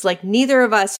middle. It's like neither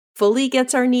of us fully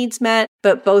gets our needs met,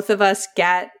 but both of us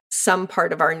get some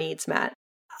part of our needs met.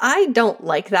 I don't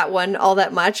like that one all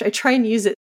that much. I try and use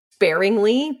it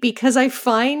sparingly because I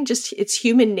find just it's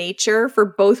human nature for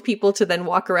both people to then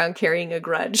walk around carrying a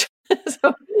grudge.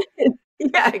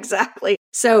 Yeah, exactly.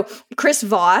 So Chris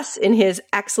Voss, in his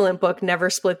excellent book, Never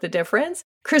Split the Difference,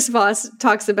 Chris Voss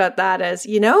talks about that as,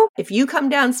 if you come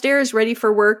downstairs ready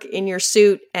for work in your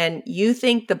suit and you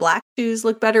think the black shoes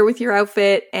look better with your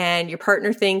outfit and your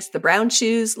partner thinks the brown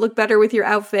shoes look better with your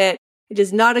outfit, it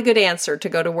is not a good answer to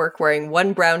go to work wearing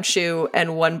one brown shoe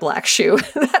and one black shoe.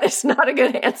 That is not a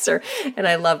good answer. And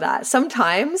I love that.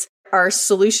 Sometimes our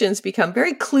solutions become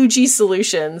very kludgy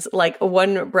solutions, like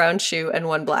one brown shoe and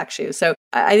one black shoe. So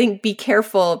I think be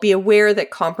careful, be aware that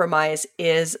compromise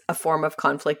is a form of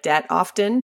conflict debt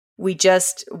often.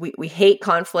 we hate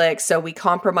conflict, so we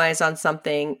compromise on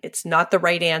something. It's not the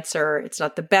right answer. It's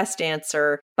not the best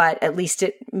answer, but at least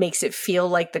it makes it feel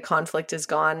like the conflict is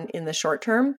gone in the short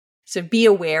term. So be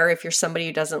aware, if you're somebody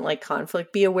who doesn't like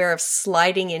conflict, be aware of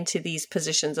sliding into these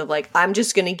positions of like, I'm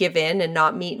just going to give in and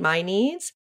not meet my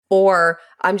needs, or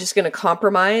I'm just going to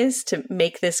compromise to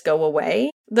make this go away.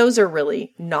 Those are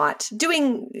really not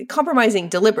compromising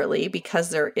deliberately, because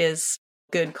there is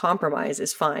good compromise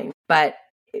is fine. But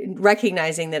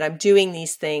recognizing that I'm doing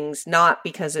these things not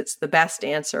because it's the best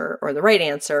answer or the right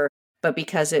answer, but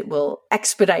because it will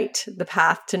expedite the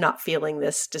path to not feeling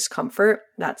this discomfort.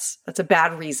 That's a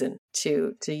bad reason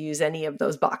to use any of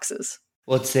those boxes.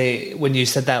 Well, when you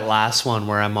said that last one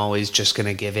where I'm always just going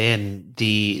to give in,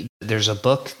 there's a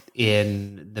book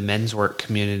in the men's work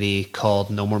community called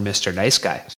No More Mr. Nice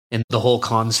Guy. And the whole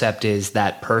concept is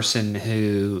that person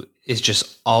who is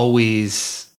just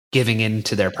always giving in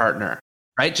to their partner,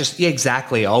 right?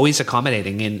 Exactly. Always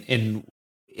accommodating. And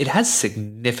it has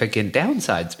significant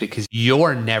downsides because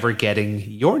you're never getting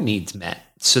your needs met.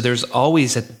 So there's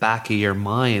always at the back of your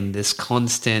mind this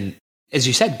constant, as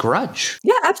you said, grudge.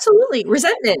 Yeah, absolutely.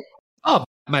 Resentment. Oh,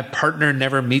 my partner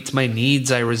never meets my needs.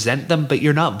 I resent them, but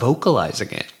you're not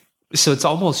vocalizing it. So it's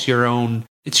almost your own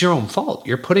fault.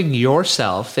 You're putting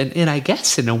yourself, and I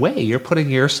guess in a way, you're putting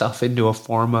yourself into a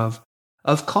form of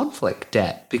conflict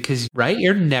debt because, right,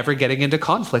 you're never getting into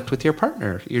conflict with your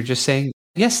partner. You're just saying,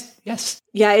 yes, yes.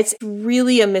 Yeah, it's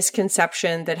really a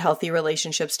misconception that healthy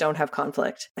relationships don't have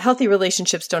conflict. Healthy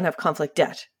relationships don't have conflict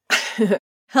debt.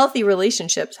 Healthy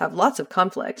relationships have lots of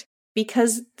conflict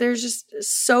because there's just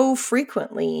so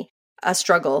frequently a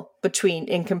struggle between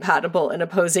incompatible and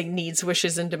opposing needs,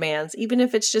 wishes, and demands, even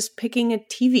if it's just picking a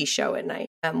TV show at night,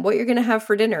 what you're going to have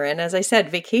for dinner. And as I said,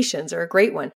 vacations are a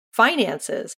great one.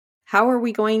 Finances. How are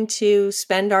we going to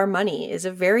spend our money is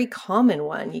a very common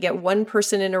one. You get one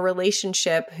person in a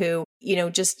relationship who,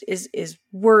 just is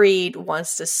worried,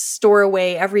 wants to store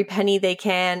away every penny they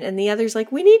can. And the other's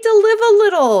like, we need to live a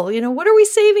little. What are we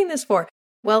saving this for?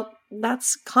 Well,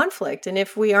 that's conflict. And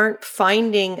if we aren't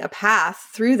finding a path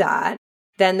through that,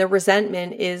 then the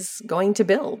resentment is going to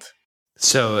build.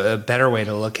 So a better way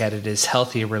to look at it is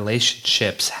healthy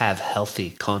relationships have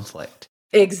healthy conflict.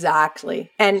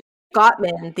 Exactly. And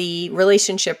Gottman, the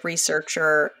relationship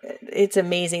researcher, it's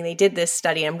amazing. They did this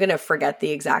study. I'm going to forget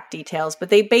the exact details, but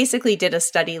they basically did a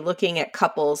study looking at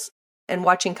couples and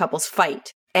watching couples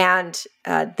fight. And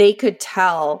they could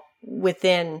tell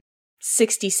within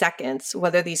 60 seconds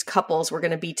whether these couples were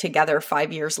going to be together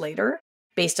 5 years later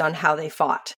based on how they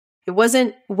fought. It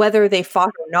wasn't whether they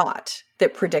fought or not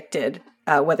that predicted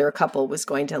whether a couple was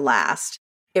going to last.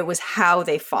 It was how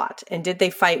they fought. And did they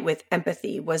fight with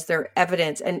empathy? Was there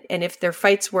evidence? And if their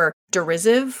fights were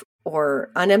derisive or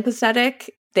unempathetic,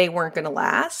 they weren't going to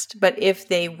last. But if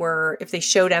they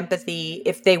showed empathy,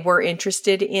 if they were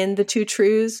interested in the two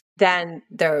truths, then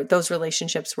those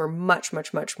relationships were much,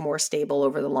 much, much more stable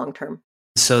over the long term.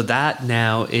 So that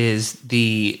now is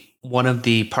one of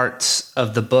the parts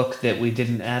of the book that we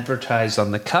didn't advertise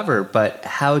on the cover, but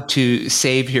how to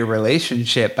save your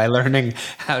relationship by learning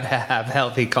how to have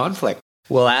healthy conflict.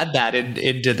 We'll add that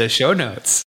into the show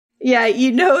notes. Yeah,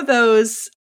 those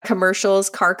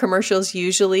car commercials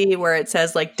usually where it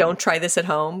says like, don't try this at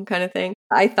home kind of thing.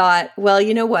 I thought, well,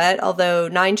 you know what? Although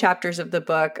 9 chapters of the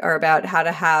book are about how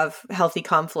to have healthy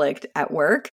conflict at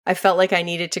work, I felt like I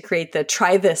needed to create the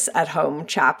try this at home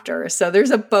chapter. So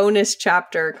there's a bonus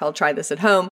chapter called Try This at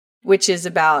Home, which is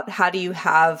about how do you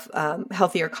have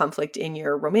healthier conflict in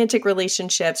your romantic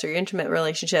relationships or your intimate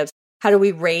relationships? How do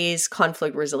we raise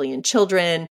conflict resilient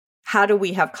children? How do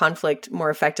we have conflict more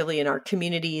effectively in our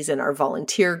communities and our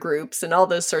volunteer groups and all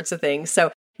those sorts of things?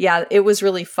 So yeah, it was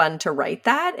really fun to write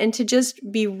that and to just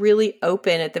be really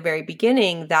open at the very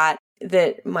beginning that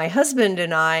my husband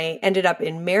and I ended up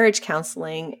in marriage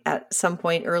counseling at some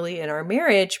point early in our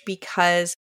marriage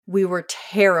because we were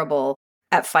terrible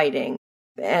at fighting.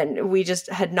 And we just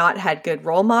had not had good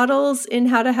role models in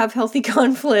how to have healthy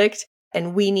conflict.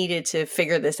 And we needed to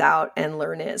figure this out and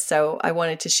learn it. So I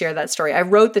wanted to share that story. I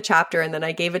wrote the chapter and then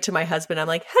I gave it to my husband. I'm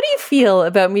like, how do you feel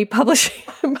about me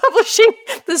publishing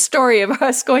the story of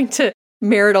us going to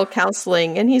marital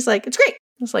counseling? And he's like, it's great.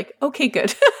 I was like, okay,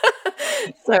 good.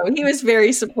 So he was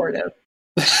very supportive.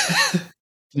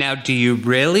 Now, do you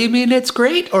really mean it's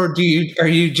great, or are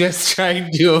you just trying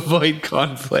to avoid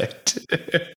conflict?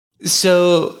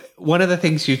 So one of the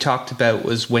things you talked about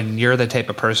was when you're the type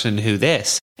of person who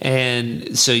this.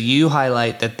 And so you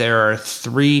highlight that there are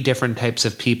 3 different types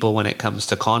of people when it comes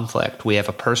to conflict. We have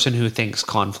a person who thinks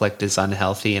conflict is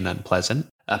unhealthy and unpleasant,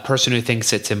 a person who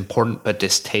thinks it's important but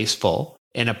distasteful,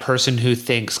 and a person who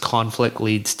thinks conflict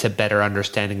leads to better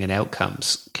understanding and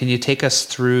outcomes. Can you take us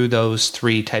through those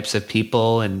three types of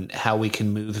people and how we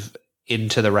can move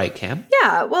into the right camp?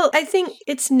 Yeah, well, I think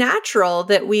it's natural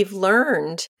that we've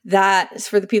learned that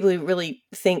for the people who really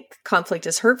think conflict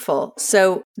is hurtful.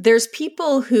 So there's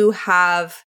people who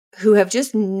have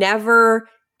just never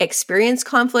experienced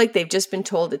conflict. They've just been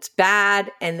told it's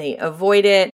bad and they avoid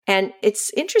it. And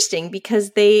it's interesting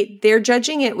because they're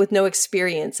judging it with no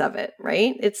experience of it,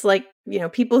 right? It's like,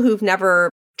 people who've never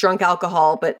drunk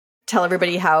alcohol, but tell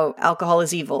everybody how alcohol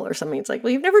is evil or something. It's like,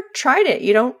 well, you've never tried it.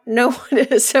 You don't know what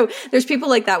it is. So there's people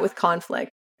like that with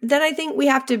conflict. Then I think we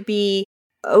have to be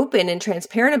open and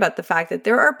transparent about the fact that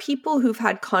there are people who've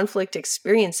had conflict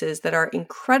experiences that are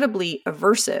incredibly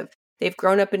aversive. They've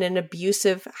grown up in an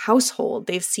abusive household.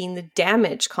 They've seen the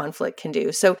damage conflict can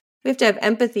do. So we have to have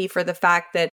empathy for the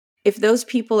fact that if those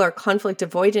people are conflict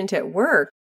avoidant at work,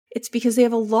 it's because they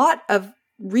have a lot of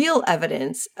real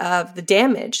evidence of the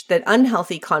damage that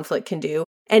unhealthy conflict can do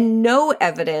and no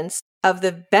evidence of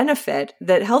the benefit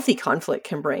that healthy conflict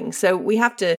can bring. So we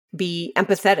have to be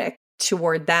empathetic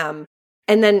toward them.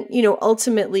 And then,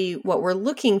 ultimately what we're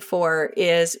looking for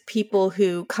is people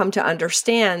who come to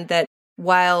understand that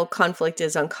while conflict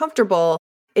is uncomfortable,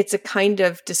 it's a kind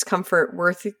of discomfort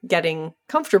worth getting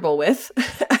comfortable with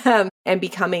and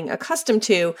becoming accustomed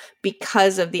to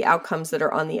because of the outcomes that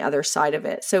are on the other side of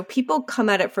it. So people come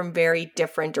at it from very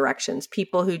different directions.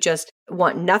 People who just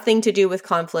want nothing to do with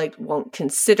conflict, won't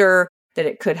consider that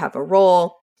it could have a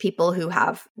role. People who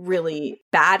have really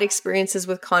bad experiences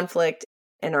with conflict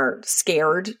and are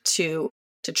scared to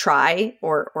try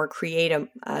or create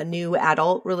a new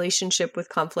adult relationship with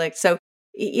conflict. So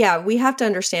yeah, we have to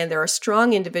understand there are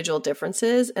strong individual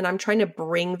differences, and I'm trying to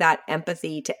bring that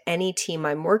empathy to any team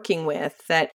I'm working with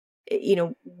that,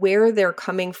 where they're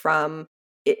coming from,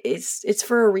 it's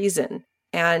for a reason.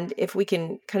 And if we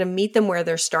can kind of meet them where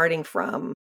they're starting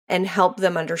from and help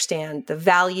them understand the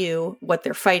value, what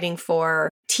they're fighting for,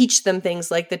 teach them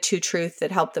things like the two truths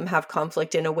that help them have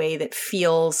conflict in a way that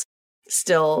feels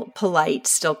still polite,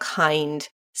 still kind,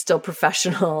 still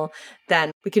professional,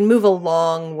 then we can move a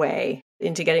long way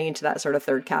into getting into that sort of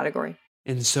third category.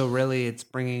 And so really it's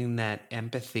bringing that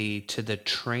empathy to the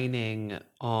training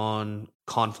on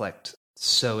conflict.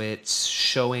 So it's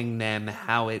showing them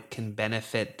how it can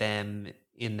benefit them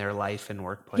in their life and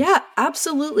workplace. Yeah,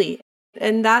 absolutely.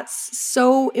 And that's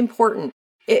so important.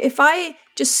 If I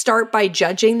just start by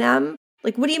judging them,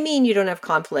 like, what do you mean you don't have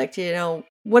conflict?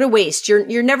 What a waste.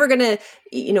 You're never going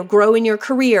to, grow in your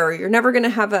career. You're never going to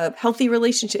have a healthy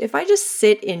relationship. If I just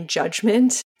sit in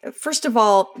judgment, first of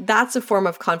all, that's a form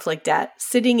of conflict debt.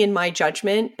 Sitting in my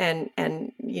judgment and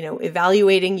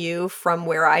evaluating you from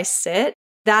where I sit,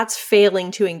 that's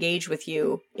failing to engage with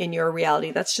you in your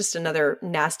reality. That's just another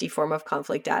nasty form of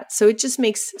conflict debt. So it just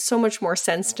makes so much more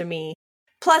sense to me.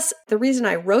 Plus, the reason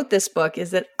I wrote this book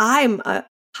is that I'm a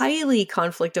highly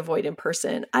conflict avoidant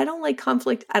person. I don't like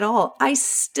conflict at all. I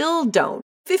still don't.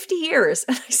 50 years,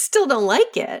 and I still don't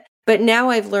like it. But now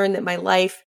I've learned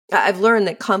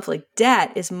that conflict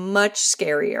debt is much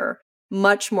scarier,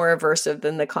 much more aversive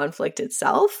than the conflict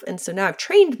itself. And so now I've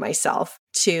trained myself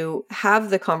to have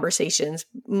the conversations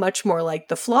much more like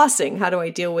the flossing. How do I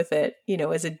deal with it,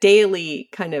 as a daily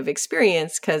kind of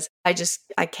experience? Because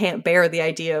I can't bear the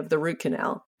idea of the root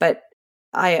canal. But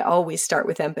I always start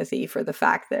with empathy for the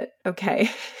fact that, okay,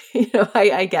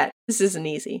 I get this isn't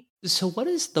easy. So what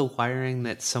is the wiring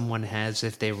that someone has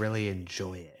if they really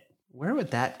enjoy it? Where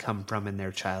would that come from in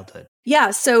their childhood?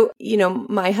 Yeah. So,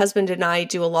 my husband and I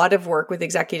do a lot of work with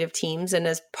executive teams. And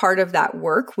as part of that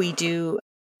work, we do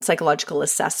psychological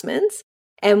assessments.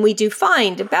 And we do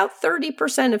find about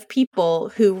 30% of people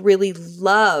who really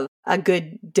love a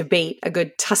good debate, a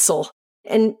good tussle.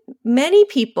 And many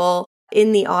people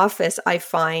in the office, I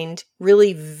find,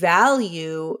 really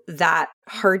value that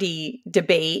hearty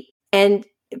debate. And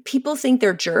people think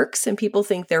they're jerks and people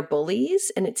think they're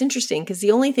bullies. And it's interesting because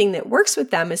the only thing that works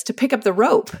with them is to pick up the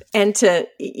rope and to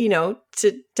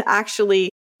actually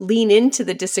lean into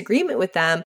the disagreement with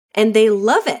them. And they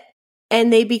love it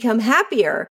and they become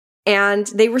happier and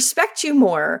they respect you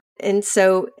more. And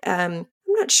so I'm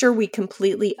not sure we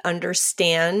completely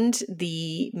understand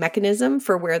the mechanism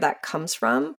for where that comes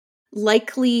from.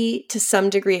 Likely, to some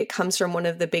degree, it comes from one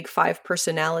of the big 5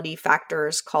 personality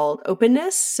factors called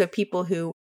openness. So people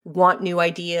who want new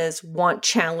ideas, want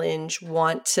challenge,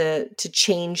 want to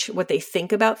change what they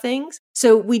think about things.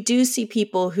 So we do see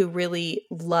people who really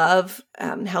love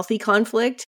healthy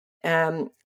conflict, and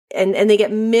they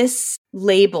get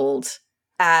mislabeled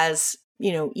as,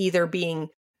 either being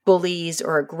bullies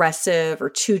or aggressive or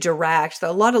too direct.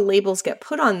 A lot of labels get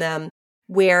put on them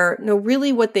where no,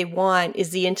 really what they want is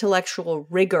the intellectual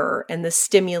rigor and the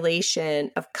stimulation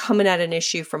of coming at an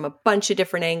issue from a bunch of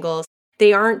different angles.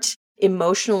 They aren't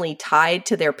emotionally tied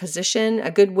to their position.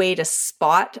 A good way to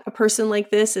spot a person like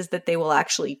this is that they will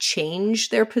actually change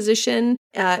their position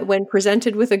when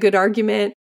presented with a good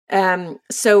argument.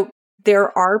 So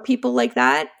there are people like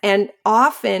that. And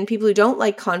often people who don't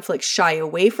like conflict shy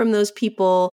away from those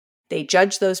people. They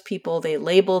judge those people. They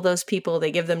label those people.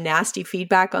 They give them nasty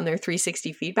feedback on their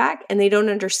 360 feedback. And they don't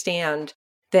understand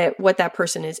that what that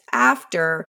person is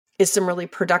after is some really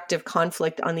productive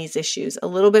conflict on these issues, a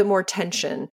little bit more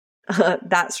tension,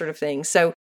 that sort of thing.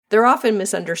 So they're often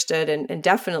misunderstood and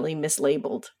definitely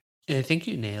mislabeled. And I think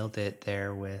you nailed it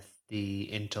there with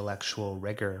the intellectual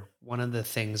rigor. One of the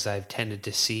things I've tended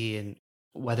to see, and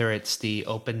whether it's the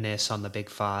openness on the Big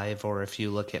Five, or if you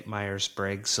look at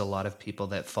Myers-Briggs, a lot of people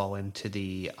that fall into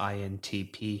the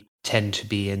INTP tend to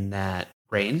be in that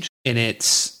range. And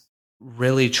it's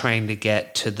really trying to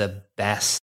get to the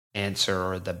best answer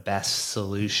or the best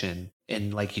solution.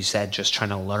 And like you said, just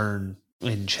trying to learn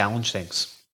and challenge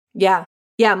things. Yeah.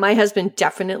 Yeah. My husband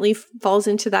definitely falls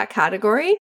into that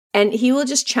category. And he will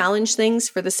just challenge things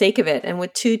for the sake of it. And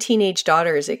with 2 teenage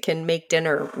daughters, it can make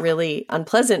dinner really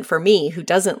unpleasant for me who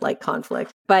doesn't like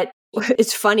conflict. But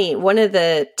it's funny. One of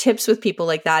the tips with people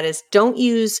like that is don't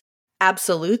use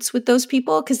absolutes with those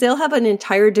people, because they'll have an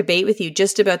entire debate with you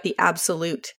just about the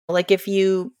absolute. Like if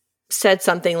you said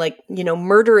something like,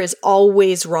 murder is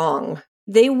always wrong,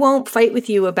 they won't fight with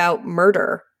you about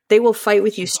murder. They will fight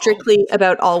with you strictly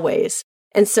about always.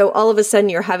 And so all of a sudden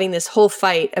you're having this whole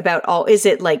fight about is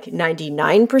it like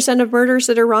 99% of murders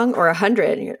that are wrong or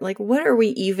 100? And you're like, what are we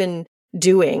even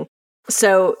doing?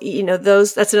 So,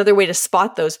 that's another way to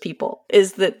spot those people,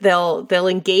 is that they'll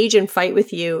engage and fight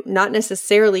with you, not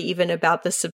necessarily even about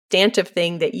the substantive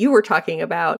thing that you were talking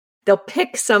about. They'll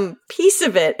pick some piece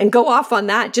of it and go off on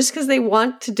that just because they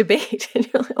want to debate. And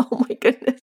you're like, oh my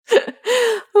goodness.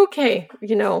 Okay,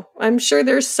 I'm sure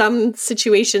there's some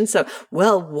situations of,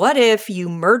 well, what if you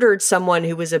murdered someone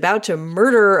who was about to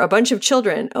murder a bunch of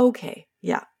children? Okay,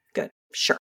 yeah, good,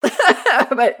 sure.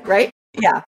 But, right?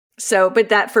 Yeah. So, but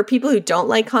that for people who don't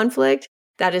like conflict,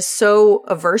 that is so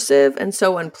aversive and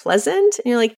so unpleasant. And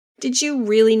you're like, did you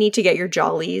really need to get your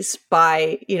jollies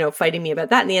by, fighting me about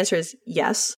that? And the answer is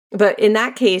yes. But in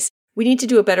that case, we need to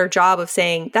do a better job of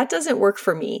saying, that doesn't work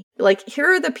for me. Like, here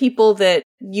are the people that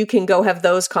you can go have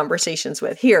those conversations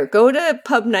with. Here, go to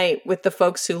pub night with the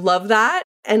folks who love that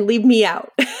and leave me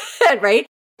out, right?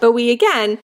 But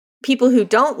people who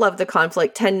don't love the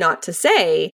conflict tend not to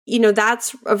say,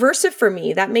 that's aversive for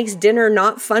me. That makes dinner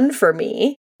not fun for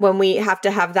me. When we have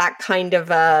to have that kind of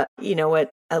a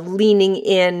leaning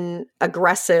in,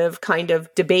 aggressive kind of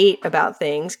debate about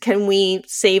things, can we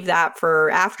save that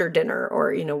for after dinner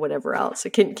or, whatever else?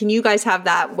 Can you guys have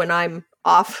that when I'm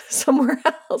off somewhere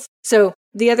else? So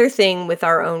the other thing with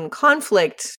our own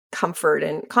conflict comfort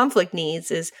and conflict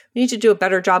needs is we need to do a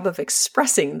better job of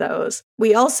expressing those.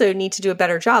 We also need to do a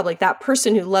better job. Like that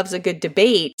person who loves a good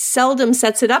debate seldom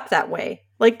sets it up that way.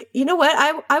 Like, you know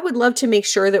what? I would love to make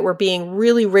sure that we're being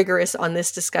really rigorous on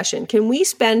this discussion. Can we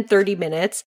spend 30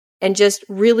 minutes and just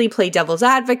really play devil's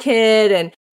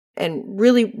advocate and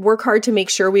really work hard to make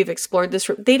sure we've explored this?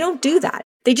 They don't do that.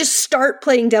 They just start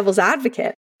playing devil's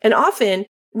advocate, and often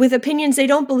with opinions they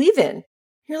don't believe in.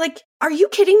 You're like, are you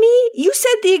kidding me? You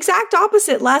said the exact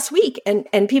opposite last week.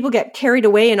 And people get carried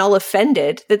away and all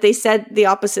offended that they said the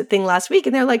opposite thing last week.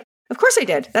 And they're like, of course I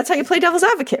did. That's how you play devil's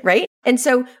advocate, right? And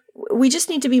so we just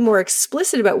need to be more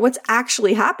explicit about what's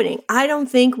actually happening. I don't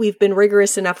think we've been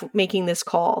rigorous enough making this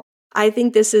call. I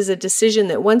think this is a decision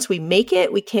that once we make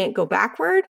it, we can't go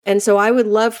backward. And so I would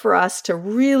love for us to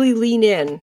really lean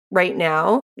in right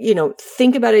now,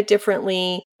 think about it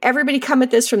differently. Everybody come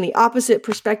at this from the opposite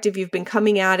perspective you've been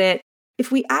coming at it. If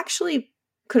we actually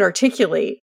could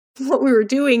articulate what we were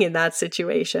doing in that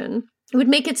situation, it would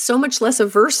make it so much less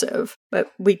aversive,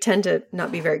 but we tend to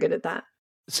not be very good at that.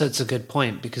 So it's a good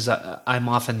point, because I'm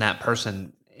often that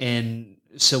person. And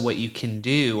so what you can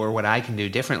do, or what I can do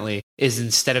differently, is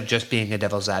instead of just being a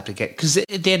devil's advocate, because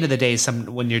at the end of the day,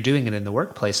 when you're doing it in the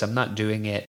workplace, I'm not doing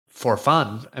it for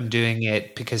fun. I'm doing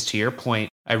it because, to your point,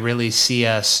 I really see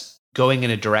us going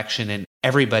in a direction and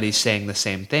everybody's saying the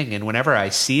same thing. And whenever I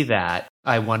see that,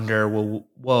 I wonder, well,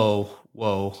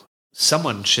 whoa,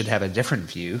 someone should have a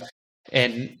different view.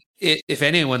 And if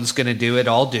anyone's going to do it,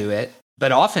 I'll do it.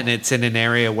 But often it's in an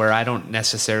area where I don't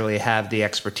necessarily have the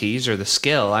expertise or the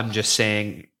skill. I'm just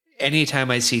saying, anytime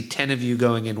I see 10 of you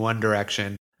going in one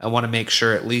direction, I want to make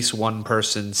sure at least one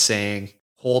person's saying,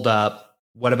 hold up,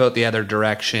 what about the other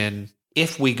direction?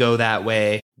 If we go that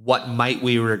way, what might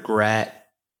we regret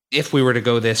if we were to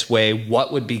go this way,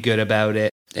 what would be good about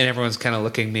it? And everyone's kind of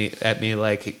looking at me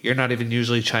like, you're not even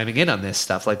usually chiming in on this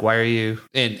stuff. Like, why are you?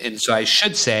 And so I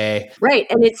should say. Right.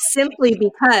 And it's simply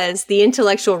because the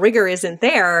intellectual rigor isn't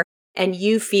there and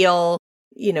you feel,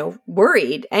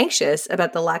 worried, anxious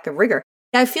about the lack of rigor.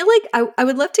 I feel like I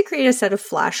would love to create a set of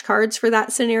flashcards for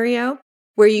that scenario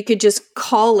where you could just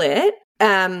call it,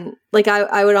 like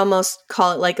I would almost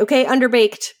call it like, okay,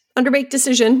 underbaked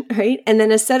decision, right? And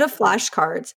then a set of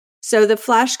flashcards. So the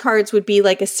flashcards would be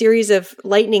like a series of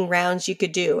lightning rounds you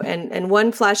could do. And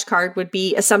one flashcard would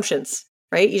be assumptions,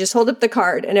 right? You just hold up the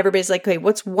card and everybody's like, okay,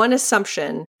 what's one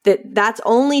assumption that's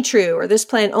only true, or this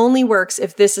plan only works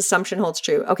if this assumption holds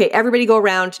true? Okay, everybody go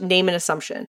around, name an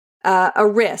assumption. A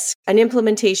risk, an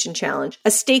implementation challenge, a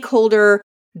stakeholder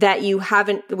that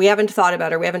we haven't thought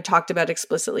about or we haven't talked about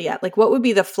explicitly yet. Like, what would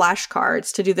be the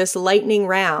flashcards to do this lightning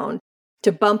round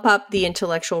to bump up the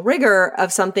intellectual rigor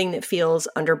of something that feels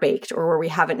underbaked or where we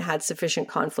haven't had sufficient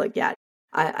conflict yet?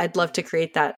 I'd love to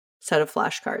create that set of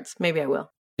flashcards. Maybe I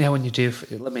will. Yeah, when you do,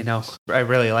 let me know. I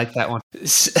really like that one.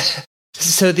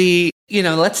 So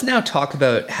let's now talk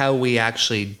about how we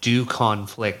actually do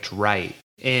conflict right.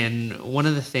 And one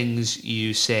of the things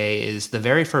you say is the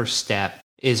very first step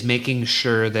is making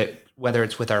sure that whether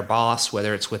it's with our boss,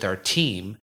 whether it's with our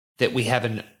team, that we have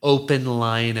an open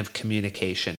line of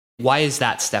communication. Why is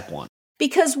that step one?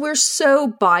 Because we're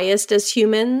so biased as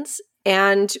humans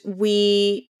and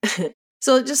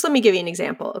so just let me give you an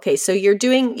example. Okay, so you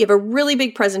have a really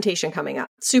big presentation coming up,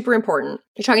 super important.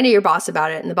 You're talking to your boss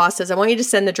about it, and the boss says, I want you to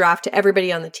send the draft to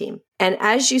everybody on the team. And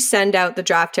as you send out the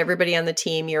draft to everybody on the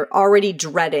team, you're already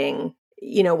dreading,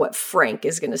 what Frank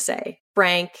is going to say.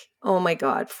 Frank, oh my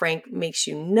God, Frank makes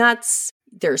you nuts.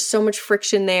 There's so much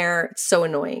friction there. It's so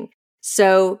annoying.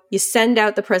 So you send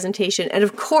out the presentation, and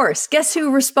of course, guess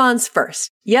who responds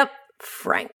first? Yep,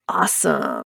 Frank.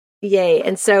 Awesome. Yay.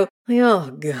 And so,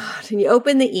 oh God. And you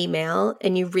open the email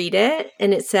and you read it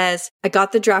and it says, I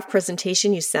got the draft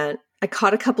presentation you sent. I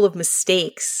caught a couple of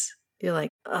mistakes. You're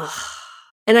like, ugh.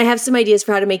 And I have some ideas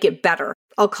for how to make it better.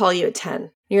 I'll call you at 10.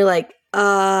 And you're like,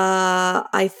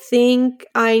 I think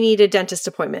I need a dentist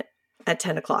appointment at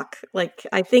 10 o'clock. Like,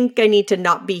 I think I need to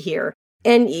not be here.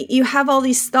 And you have all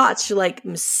these thoughts. You're like,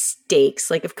 mistakes.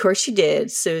 Like, of course you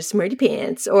did. So smarty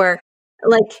pants. Or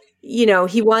like,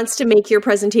 he wants to make your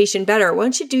presentation better. Why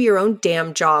don't you do your own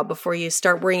damn job before you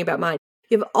start worrying about mine?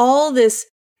 You have all this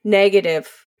negative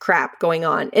crap going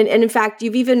on. And in fact,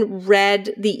 you've even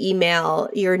read the email.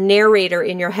 Your narrator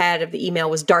in your head of the email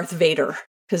was Darth Vader,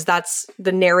 because that's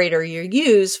the narrator you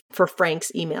use for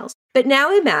Frank's emails. But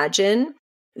now imagine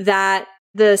that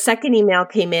the second email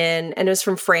came in and it was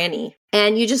from Franny.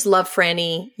 And you just love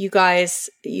Franny. You guys,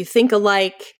 you think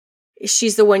alike.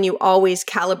 She's the one you always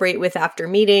calibrate with after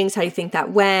meetings. How do you think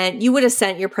that went? You would have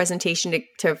sent your presentation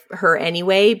to her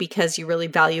anyway because you really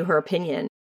value her opinion.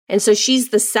 And so she's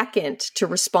the second to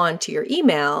respond to your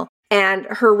email. And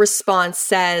her response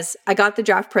says, I got the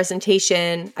draft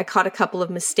presentation. I caught a couple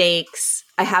of mistakes.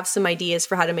 I have some ideas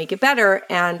for how to make it better.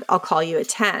 And I'll call you at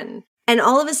 10. And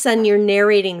all of a sudden, you're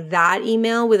narrating that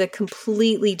email with a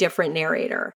completely different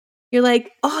narrator. You're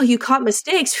like, oh, you caught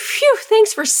mistakes. Phew,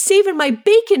 thanks for saving my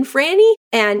bacon, Franny.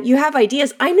 And you have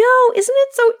ideas. I know, isn't it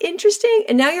so interesting?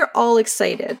 And now you're all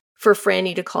excited for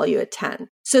Franny to call you at 10.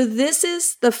 So this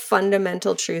is the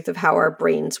fundamental truth of how our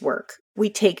brains work. We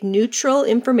take neutral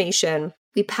information,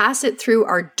 we pass it through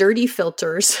our dirty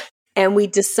filters, and we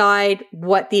decide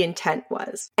what the intent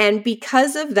was. And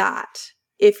because of that,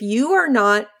 if you are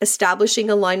not establishing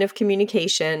a line of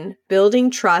communication,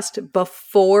 building trust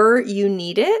before you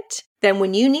need it, then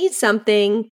when you need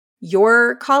something,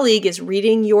 your colleague is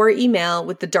reading your email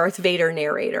with the Darth Vader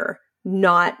narrator,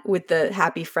 not with the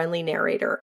happy, friendly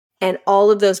narrator. And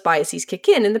all of those biases kick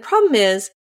in. And the problem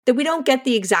is that we don't get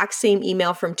the exact same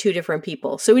email from two different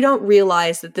people. So we don't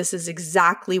realize that this is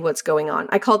exactly what's going on.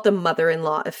 I call it the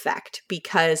mother-in-law effect,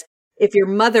 because if your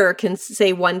mother can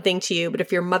say one thing to you, but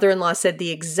if your mother-in-law said the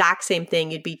exact same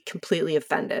thing, you'd be completely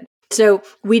offended. So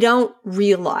we don't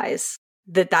realize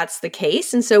that that's the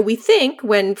case. And so we think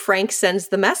when Frank sends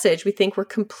the message, we think we're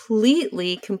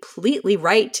completely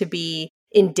right to be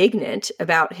indignant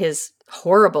about his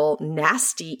horrible,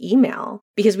 nasty email,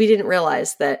 because we didn't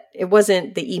realize that it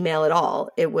wasn't the email at all.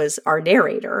 It was our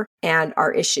narrator and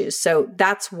our issues. So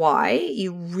that's why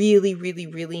you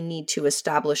really need to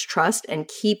establish trust and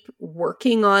keep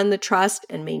working on the trust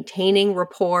and maintaining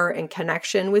rapport and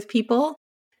connection with people,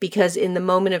 because in the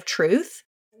moment of truth,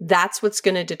 that's what's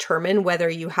going to determine whether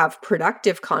you have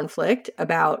productive conflict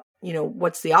about,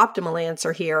 what's the optimal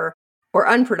answer here, or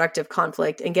unproductive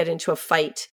conflict and get into a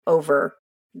fight over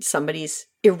somebody's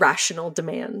irrational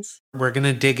demands. We're going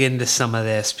to dig into some of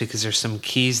this because there's some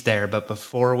keys there. But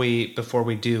before we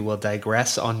do, we'll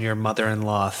digress on your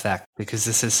mother-in-law effect, because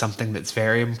this is something that's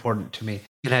very important to me.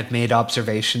 And I've made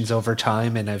observations over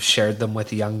time and I've shared them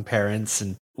with young parents.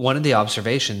 And one of the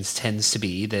observations tends to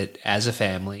be that as a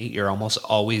family, you're almost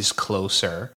always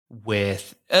closer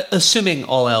with, assuming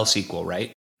all else equal,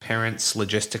 right? Parents,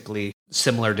 logistically,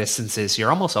 similar distances,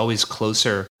 you're almost always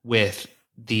closer with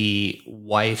the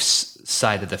wife's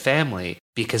side of the family,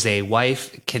 because a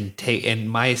wife can take, and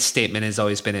my statement has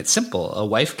always been, it's simple. A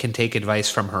wife can take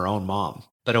advice from her own mom,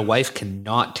 but a wife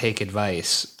cannot take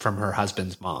advice from her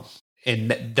husband's mom.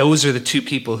 And those are the two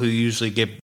people who usually give.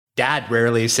 Dad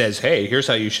rarely says, hey, here's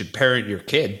how you should parent your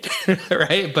kid,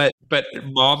 right? But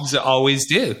moms always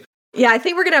do. Yeah, I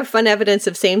think we're going to have fun evidence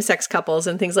of same-sex couples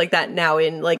and things like that now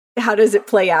in like, how does it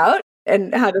play out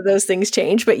and how do those things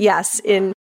change? But yes,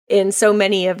 in so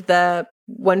many of the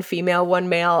one female, one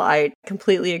male, I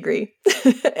completely agree.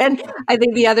 And I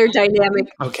think the other dynamic.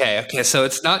 Okay. So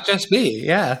it's not just me.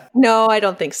 Yeah. No, I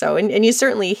don't think so. And you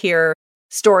certainly hear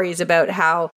stories about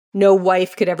how no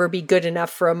wife could ever be good enough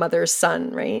for a mother's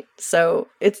son, right? So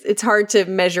it's hard to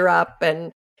measure up.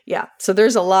 And yeah, so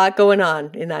there's a lot going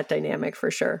on in that dynamic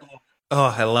for sure.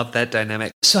 Oh, I love that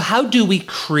dynamic. So how do we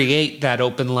create that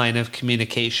open line of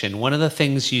communication? One of the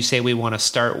things you say we want to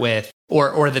start with,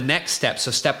 or the next step.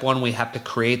 So step one, we have to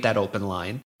create that open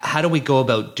line. How do we go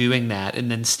about doing that?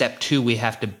 And then step two, we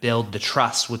have to build the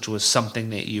trust, which was something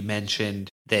that you mentioned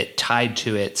that tied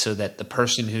to it, so that the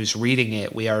person who's reading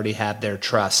it, we already have their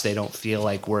trust. They don't feel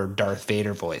like we're Darth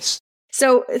Vader voice.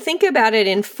 So think about it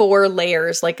in 4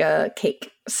 layers, like a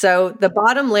cake. So the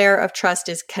bottom layer of trust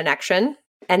is connection,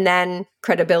 and then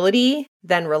credibility,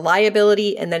 then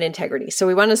reliability, and then integrity. So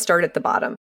we want to start at the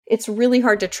bottom. It's really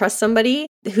hard to trust somebody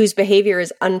whose behavior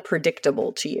is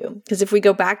unpredictable to you. Because if we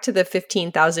go back to the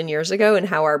 15,000 years ago and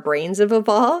how our brains have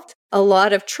evolved, a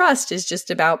lot of trust is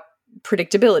just about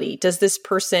predictability. Does this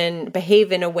person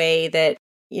behave in a way that,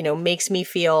 makes me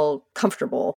feel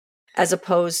comfortable, as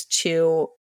opposed to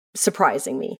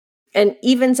surprising me? And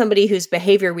even somebody whose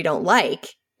behavior we don't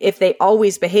like, if they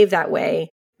always behave that way,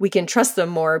 we can trust them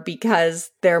more because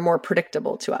they're more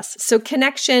predictable to us. So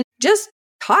connection, just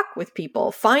talk with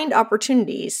people, find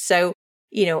opportunities. So,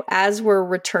 as we're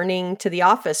returning to the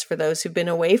office, for those who've been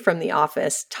away from the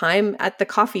office, time at the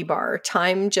coffee bar,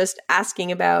 time just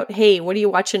asking about, hey, what are you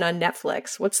watching on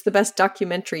Netflix? What's the best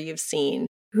documentary you've seen?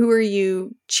 Who are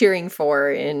you cheering for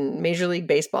in Major League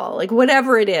Baseball? Like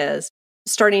whatever it is,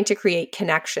 starting to create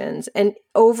connections, and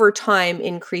over time,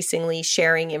 increasingly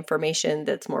sharing information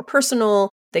that's more personal,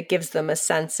 that gives them a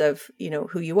sense of,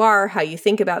 who you are, how you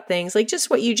think about things, like just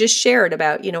what you just shared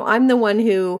about, I'm the one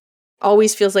who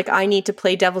always feels like I need to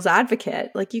play devil's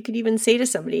advocate. Like you could even say to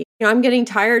somebody, I'm getting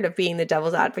tired of being the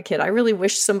devil's advocate. I really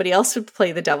wish somebody else would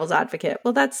play the devil's advocate.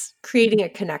 Well, that's creating a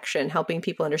connection, helping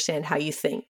people understand how you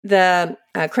think. The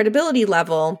credibility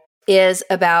level is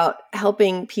about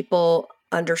helping people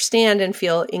understand and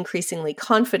feel increasingly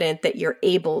confident that you're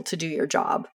able to do your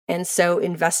job. And so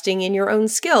investing in your own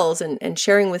skills and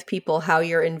sharing with people how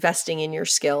you're investing in your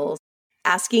skills,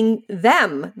 asking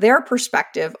them their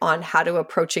perspective on how to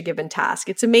approach a given task.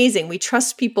 It's amazing. We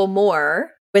trust people more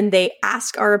when they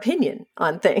ask our opinion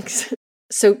on things.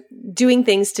 So doing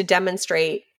things to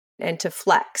demonstrate and to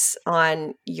flex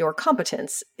on your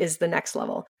competence is the next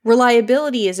level.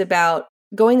 Reliability is about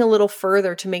going a little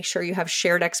further to make sure you have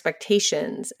shared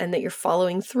expectations and that you're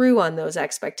following through on those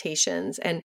expectations,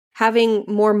 and having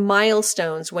more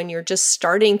milestones when you're just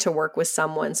starting to work with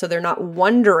someone. So they're not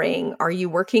wondering, are you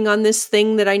working on this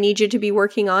thing that I need you to be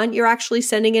working on? You're actually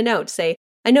sending a note. Say,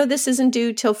 I know this isn't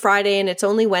due till Friday and it's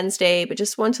only Wednesday, but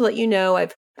just want to let you know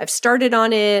I've started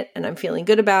on it and I'm feeling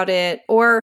good about it.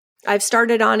 Or I've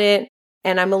started on it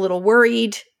and I'm a little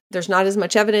worried. There's not as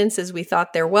much evidence as we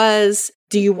thought there was.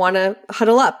 Do you want to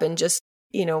huddle up and just,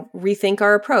 rethink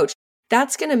our approach?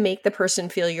 That's going to make the person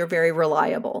feel you're very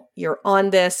reliable. You're on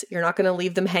this. You're not going to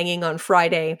leave them hanging on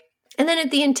Friday. And then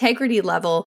at the integrity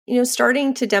level,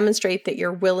 starting to demonstrate that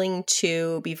you're willing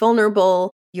to be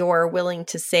vulnerable, you're willing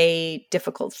to say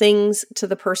difficult things to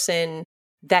the person,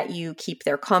 that you keep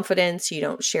their confidence, you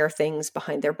don't share things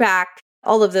behind their back,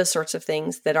 all of those sorts of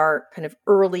things that are kind of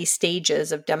early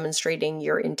stages of demonstrating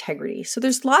your integrity. So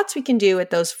there's lots we can do at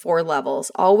those 4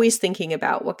 levels, always thinking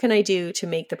about what can I do to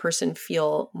make the person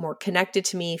feel more connected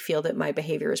to me, feel that my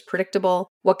behavior is predictable?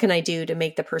 What can I do to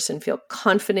make the person feel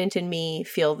confident in me,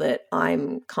 feel that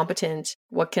I'm competent?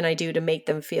 What can I do to make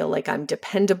them feel like I'm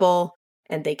dependable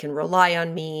and they can rely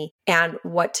on me? And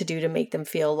what to do to make them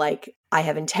feel like I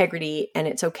have integrity and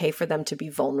it's okay for them to be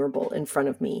vulnerable in front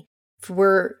of me? if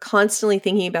we're constantly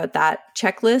thinking about that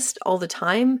checklist all the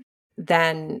time,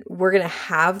 then we're going to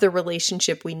have the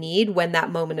relationship we need when that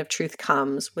moment of truth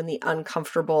comes, when the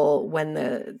uncomfortable, when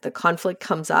the conflict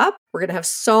comes up. We're going to have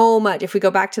so much, if we go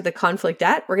back to the conflict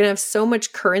debt, we're going to have so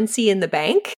much currency in the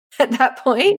bank at that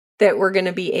point that we're going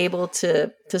to be able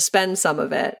to spend some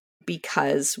of it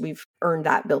because we've earned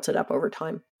that, built it up over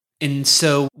time. And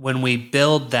so when we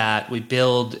build that, we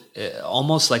build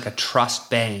almost like a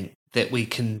trust bank that we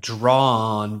can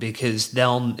draw on, because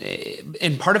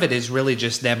and part of it is really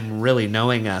just them really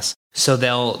knowing us. So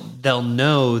they'll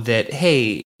know that,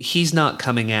 hey, he's not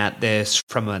coming at this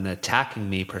from an attacking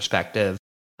me perspective.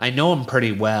 I know him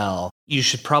pretty well. You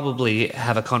should probably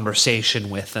have a conversation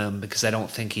with him because I don't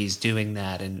think he's doing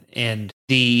that.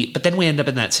 But then we end up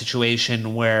in that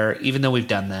situation where even though we've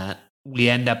done that, we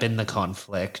end up in the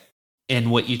conflict.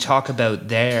 And what you talk about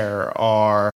there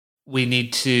are, we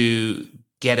need to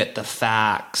get at the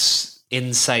facts,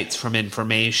 insights from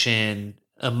information,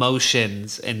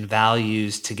 emotions, and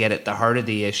values to get at the heart of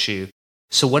the issue.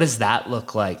 So what does that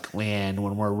look like, Liane,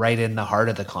 when we're right in the heart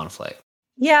of the conflict?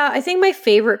 Yeah, I think my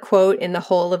favorite quote in the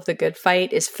whole of The Good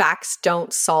Fight is "Facts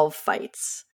don't solve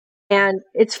fights." And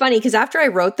it's funny because after I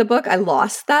wrote the book, I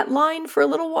lost that line for a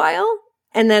little while.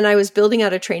 And then I was building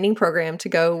out a training program to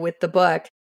go with the book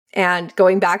and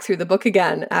going back through the book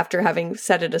again after having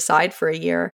set it aside for a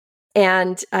year.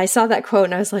 And I saw that quote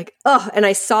and I was like, oh, and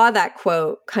I saw that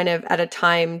quote kind of at a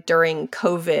time during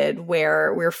COVID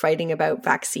where we were fighting about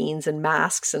vaccines and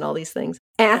masks and all these things.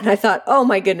 And I thought, oh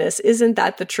my goodness, isn't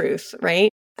that the truth, right?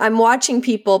 I'm watching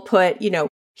people put,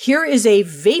 here is a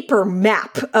vapor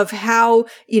map of how,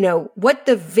 what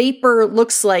the vapor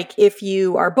looks like if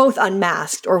you are both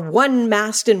unmasked or one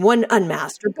masked and one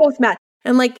unmasked or both masked.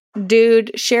 I'm like,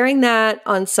 dude, sharing that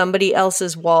on somebody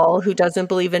else's wall who doesn't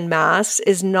believe in masks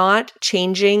is not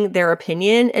changing their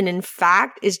opinion. And in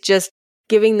fact, is just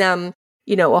giving them,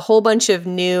 a whole bunch of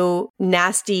new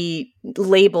nasty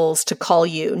labels to call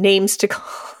you, names to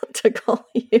call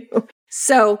you.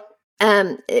 So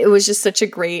it was just such a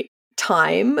great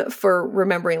time for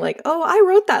remembering like, oh, I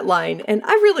wrote that line and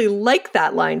I really like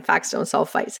that line, facts don't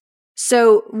solve fights.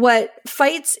 So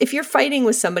if you're fighting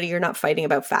with somebody, you're not fighting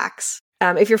about facts.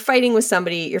 If you're fighting with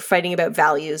somebody, you're fighting about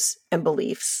values and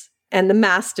beliefs. And the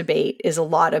mass debate is a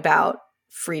lot about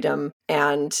freedom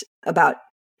and about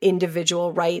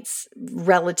individual rights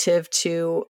relative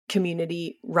to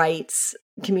community rights,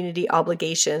 community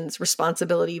obligations,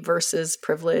 responsibility versus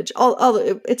privilege.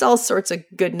 It's all sorts of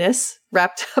goodness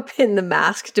wrapped up in the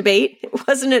mask debate.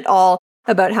 Wasn't it all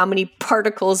about how many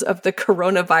particles of the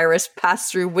coronavirus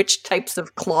pass through which types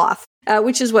of cloth,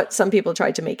 which is what some people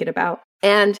tried to make it about.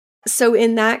 And so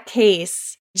in that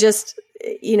case, just,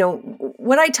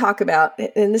 what I talk about,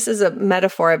 and this is a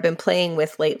metaphor I've been playing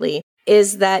with lately,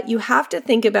 is that you have to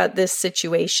think about this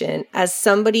situation as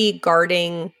somebody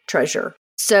guarding treasure.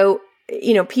 So,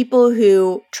 people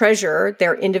who treasure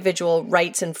their individual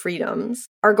rights and freedoms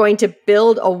are going to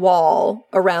build a wall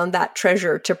around that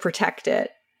treasure to protect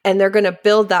it. And they're going to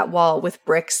build that wall with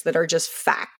bricks that are just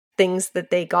fact, things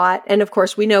that they got. And of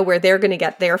course, we know where they're going to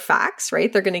get their facts,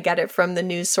 right? They're going to get it from the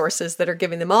news sources that are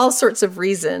giving them all sorts of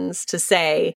reasons to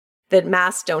say that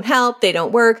masks don't help, they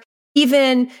don't work.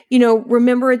 Even,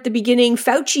 remember at the beginning,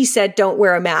 Fauci said, don't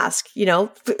wear a mask.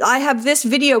 I have this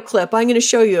video clip I'm going to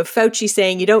show you of Fauci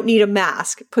saying you don't need a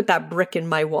mask. Put that brick in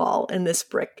my wall and this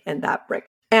brick and that brick.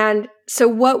 And so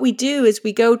what we do is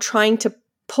we go trying to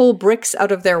pull bricks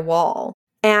out of their wall.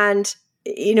 And,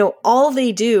 all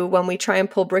they do when we try and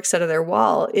pull bricks out of their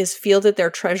wall is feel that their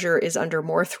treasure is under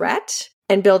more threat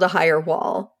and build a higher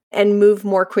wall and move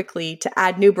more quickly to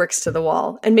add new bricks to the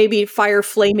wall and maybe fire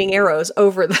flaming arrows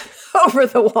over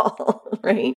the wall,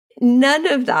 right? None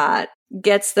of that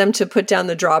gets them to put down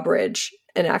the drawbridge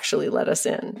and actually let us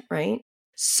in, right?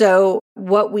 So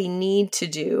what we need to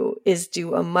do is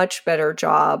do a much better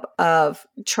job of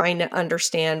trying to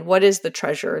understand what is the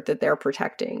treasure that they're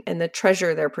protecting. And the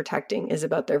treasure they're protecting is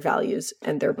about their values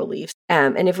and their beliefs.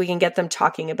 And if we can get them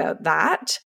talking about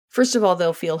that, first of all,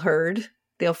 they'll feel heard,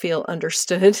 they'll feel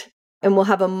understood, and we'll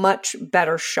have a much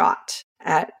better shot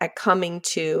at coming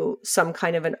to some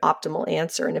kind of an optimal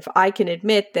answer. And if I can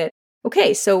admit that,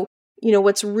 okay, so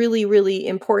what's really, really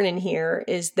important in here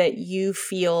is that you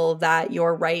feel that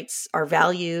your rights are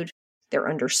valued, they're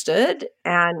understood.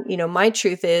 And, my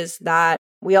truth is that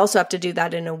we also have to do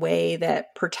that in a way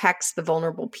that protects the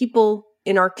vulnerable people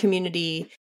in our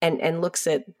community and looks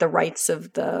at the rights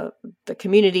of the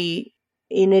community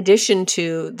in addition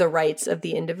to the rights of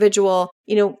the individual.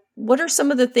 What are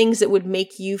some of the things that would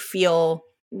make you feel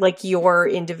like your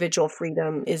individual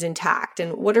freedom is intact?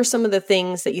 And what are some of the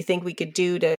things that you think we could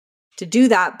do to to do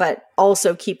that, but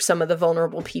also keep some of the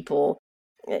vulnerable people,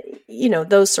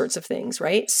 those sorts of things,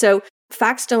 right? So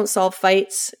facts don't solve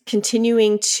fights.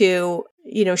 Continuing to,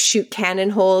 shoot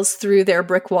cannon holes through their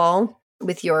brick wall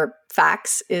with your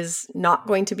facts is not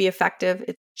going to be effective.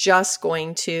 It's just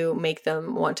going to make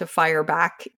them want to fire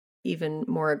back even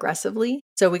more aggressively.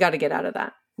 So we got to get out of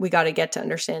that. We got to get to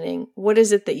understanding what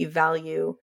is it that you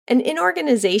value. And in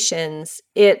organizations,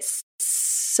 it's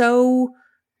so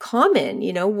common,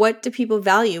 what do people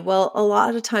value? Well, a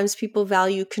lot of times people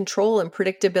value control and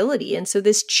predictability. And so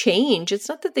this change, it's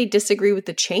not that they disagree with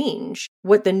the change,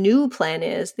 what the new plan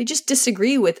is. They just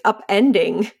disagree with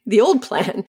upending the old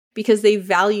plan because they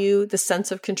value the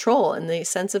sense of control and the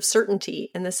sense of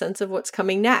certainty and the sense of what's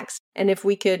coming next. And if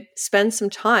we could spend some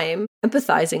time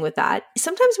empathizing with that,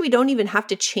 sometimes we don't even have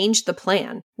to change the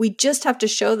plan. We just have to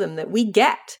show them that we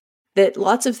get that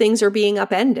lots of things are being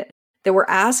upended, that we're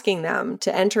asking them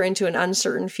to enter into an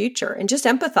uncertain future. And just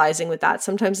empathizing with that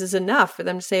sometimes is enough for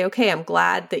them to say, okay, I'm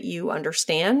glad that you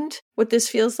understand what this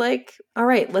feels like. All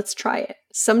right, let's try it.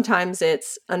 Sometimes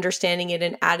it's understanding it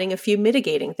and adding a few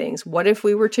mitigating things. What if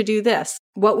we were to do this?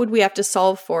 What would we have to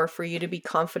solve for you to be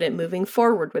confident moving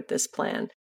forward with this plan?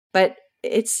 But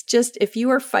it's just, if you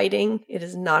are fighting, it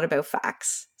is not about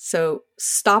facts. So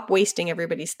stop wasting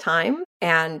everybody's time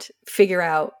and figure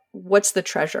out what's the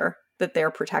treasure that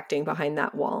they're protecting behind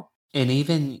that wall. And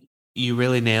even you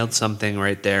really nailed something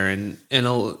right there. And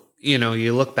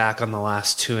you look back on the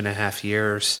last 2.5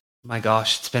 years, my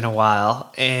gosh, it's been a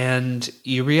while. And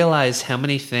you realize how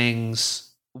many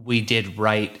things we did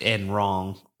right and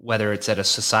wrong, whether it's at a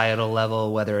societal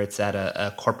level, whether it's at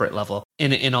a corporate level.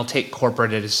 And I'll take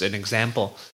corporate as an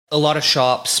example. A lot of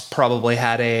shops probably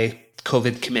had a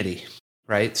COVID committee,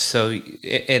 right? So,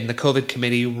 and the COVID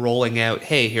committee rolling out,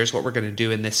 hey, here's what we're going to do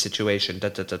in this situation, da,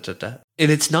 da, da, da, da. And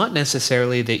it's not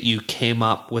necessarily that you came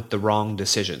up with the wrong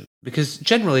decision, because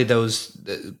generally those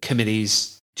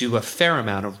committees do a fair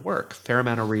amount of work, fair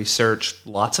amount of research,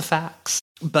 lots of facts.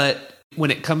 But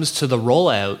when it comes to the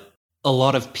rollout, a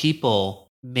lot of people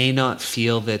may not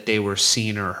feel that they were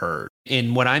seen or heard.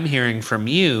 And what I'm hearing from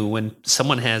you, when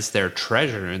someone has their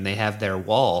treasure and they have their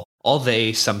wall, all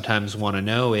they sometimes want to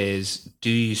know is, do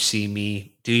you see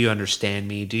me? Do you understand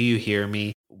me? Do you hear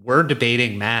me? We're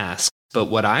debating masks, but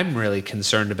what I'm really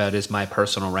concerned about is my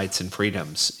personal rights and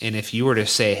freedoms. And if you were to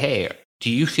say, hey, do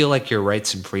you feel like your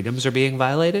rights and freedoms are being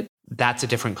violated? That's a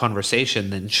different conversation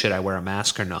than should I wear a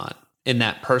mask or not. And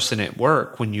that person at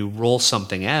work, when you roll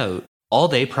something out, all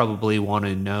they probably want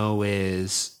to know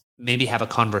is maybe have a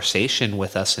conversation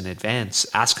with us in advance.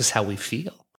 Ask us how we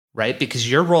feel. Right? Because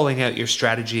you're rolling out your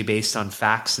strategy based on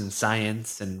facts and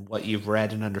science and what you've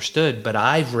read and understood. But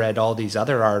I've read all these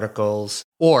other articles,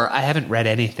 or I haven't read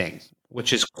anything,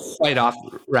 which is quite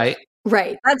often, right?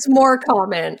 Right. That's more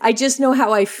common. I just know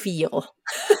how I feel.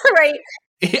 Right?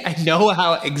 I know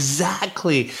how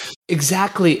exactly.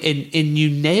 And you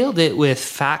nailed it with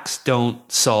facts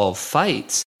don't solve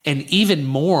fights. And even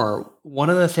more, one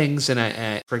of the things, and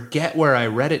I forget where I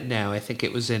read it now, I think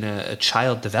it was in a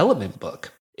child development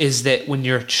book, is that when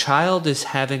your child is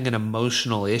having an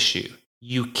emotional issue,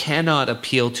 you cannot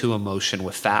appeal to emotion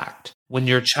with fact. When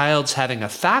your child's having a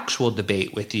factual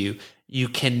debate with you, you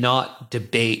cannot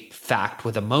debate fact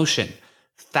with emotion.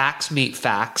 Facts meet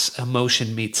facts,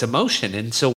 emotion meets emotion.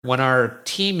 And so when our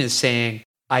team is saying,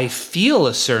 I feel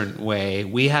a certain way,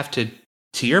 we have to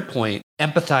your point,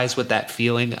 empathize with that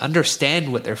feeling,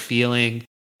 understand what they're feeling,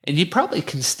 and you probably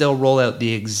can still roll out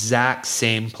the exact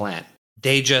same plan.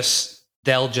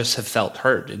 They'll just have felt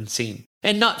heard and seen,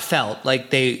 and not felt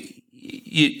like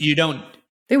you don't.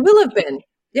 They will have been.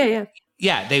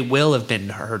 Yeah. They will have been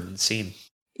heard and seen.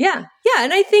 Yeah.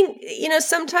 And I think,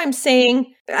 sometimes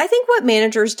I think what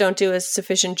managers don't do a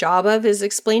sufficient job of is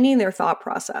explaining their thought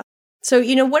process. So,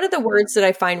 one of the words that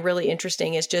I find really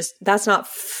interesting is just, that's not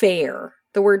fair.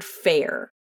 The word fair.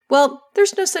 Well,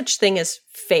 there's no such thing as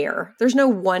fair. There's no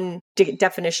one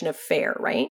definition of fair,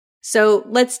 right? So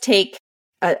let's take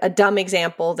a dumb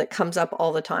example that comes up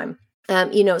all the time.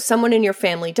 Someone in your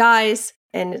family dies,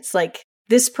 and it's like,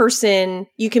 this person,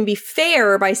 you can be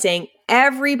fair by saying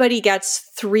everybody gets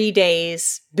 3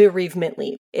 days bereavement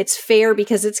leave. It's fair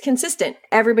because it's consistent.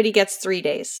 Everybody gets 3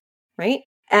 days, right?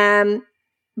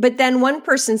 But then one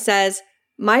person says,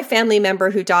 my family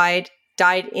member who died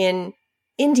in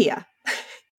India,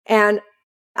 and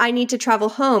I need to travel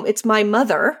home. It's my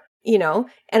mother,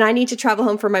 and I need to travel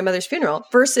home for my mother's funeral,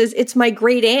 versus it's my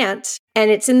great aunt and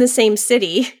it's in the same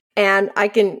city and I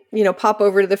can, pop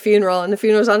over to the funeral, and the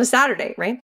funeral's on a Saturday,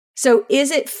 right? So is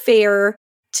it fair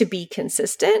to be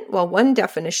consistent? Well, one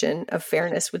definition of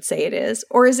fairness would say it is.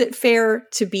 Or is it fair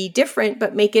to be different,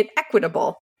 but make it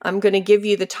equitable? I'm going to give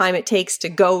you the time it takes to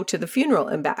go to the funeral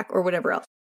and back, or whatever else.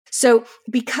 So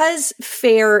because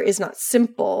fair is not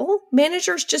simple,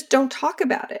 managers just don't talk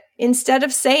about it. Instead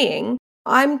of saying,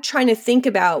 I'm trying to think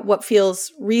about what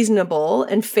feels reasonable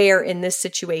and fair in this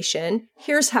situation,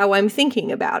 here's how I'm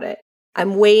thinking about it.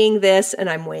 I'm weighing this and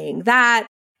I'm weighing that.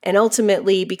 And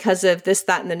ultimately, because of this,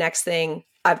 that, and the next thing,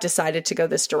 I've decided to go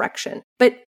this direction.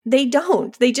 But they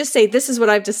don't. They just say, this is what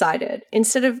I've decided.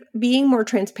 Instead of being more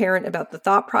transparent about the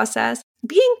thought process,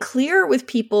 being clear with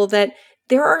people that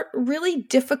there are really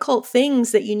difficult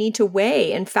things that you need to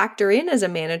weigh and factor in as a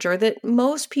manager that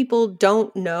most people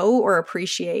don't know or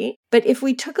appreciate. But if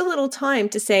we took a little time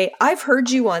to say, I've heard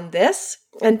you on this,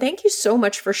 and thank you so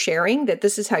much for sharing that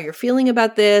this is how you're feeling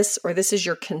about this, or this is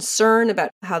your concern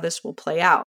about how this will play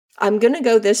out. I'm going to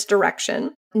go this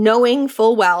direction, knowing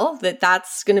full well that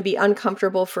that's going to be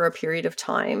uncomfortable for a period of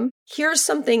time. Here's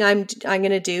something I'm going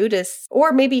to do to,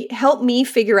 or maybe help me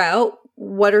figure out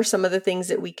what are some of the things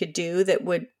that we could do that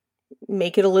would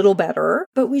make it a little better.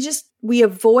 But we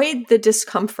avoid the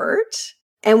discomfort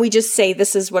and we just say,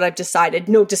 this is what I've decided,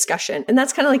 no discussion. And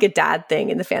that's kind of like a dad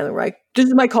thing in the family, right? This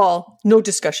is my call, no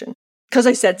discussion, because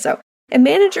I said so. And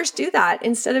managers do that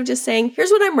instead of just saying,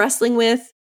 here's what I'm wrestling with.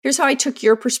 Here's how I took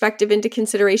your perspective into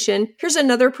consideration. Here's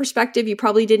another perspective you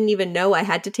probably didn't even know I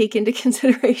had to take into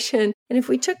consideration. And if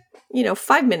we took,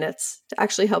 5 minutes to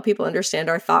actually help people understand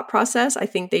our thought process, I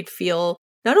think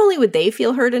not only would they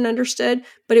feel heard and understood,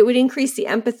 but it would increase the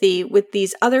empathy with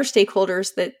these other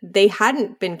stakeholders that they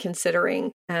hadn't been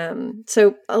considering.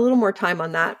 So a little more time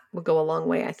on that will go a long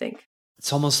way, I think.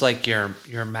 It's almost like your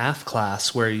math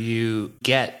class where you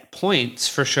get points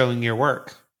for showing your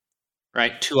work.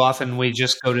 Right. Too often we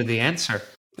just go to the answer.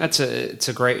 It's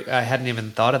a great, I hadn't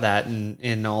even thought of that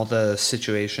in all the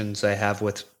situations I have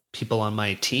with people on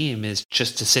my team, is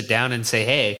just to sit down and say,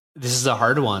 hey, this is a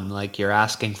hard one. Like, you're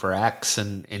asking for X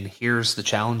and here's the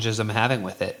challenges I'm having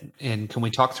with it. And can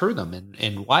we talk through them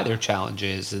and why they're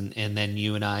challenges? And then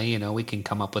you and I, we can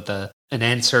come up with an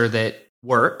answer that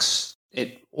works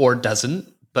or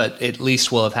doesn't, but at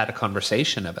least we'll have had a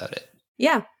conversation about it.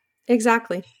 Yeah,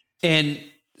 exactly. And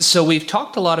so we've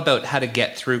talked a lot about how to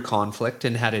get through conflict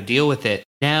and how to deal with it.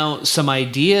 Now, some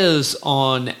ideas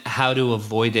on how to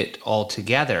avoid it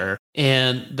altogether.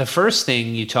 And the first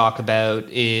thing you talk about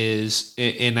is,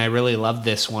 and I really love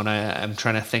this one, I'm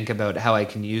trying to think about how I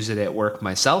can use it at work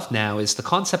myself now, is the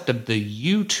concept of the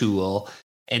U tool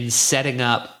and setting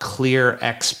up clear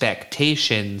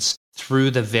expectations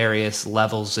through the various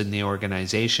levels in the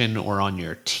organization or on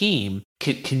your team.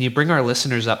 Can you bring our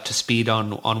listeners up to speed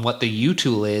on what the U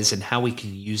tool is and how we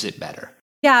can use it better?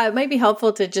 Yeah, it might be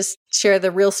helpful to just share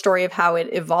the real story of how it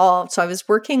evolved. So I was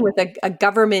working with a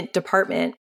government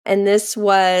department, and this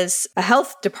was a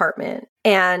health department.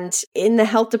 And in the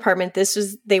health department, I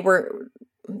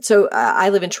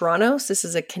live in Toronto, so this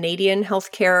is a Canadian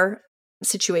healthcare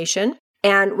situation.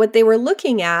 And what they were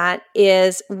looking at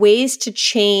is ways to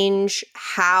change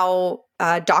how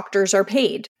doctors are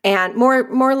paid, and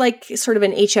more like sort of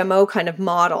an HMO kind of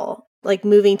model, like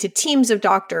moving to teams of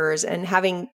doctors and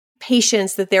having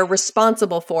patients that they're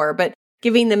responsible for, but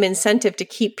giving them incentive to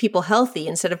keep people healthy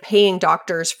instead of paying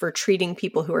doctors for treating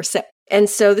people who are sick. And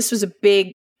so this was a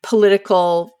big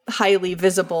political, highly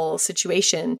visible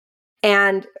situation.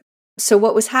 And so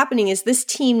what was happening is this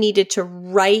team needed to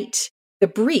write the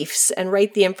briefs and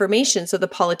write the information so the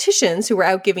politicians who were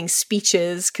out giving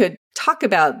speeches could talk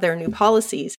about their new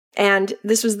policies. And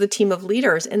this was the team of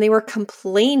leaders, and they were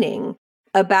complaining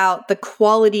about the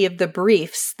quality of the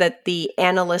briefs that the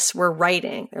analysts were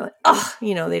writing. They're like,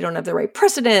 they don't have the right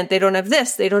precedent. They don't have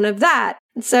this. They don't have that.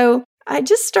 And so I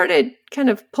just started kind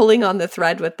of pulling on the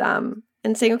thread with them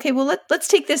and saying, okay, well, let's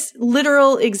take this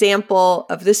literal example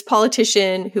of this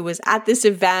politician who was at this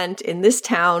event in this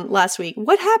town last week.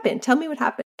 What happened? Tell me what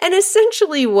happened. And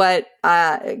essentially what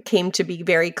came to be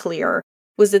very clear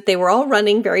was that they were all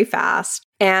running very fast.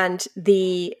 And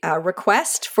the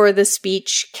request for the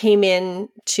speech came in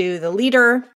to the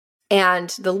leader, and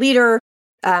the leader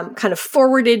kind of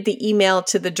forwarded the email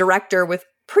to the director with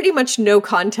pretty much no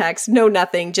context, no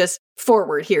nothing, just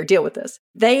forward, here, deal with this.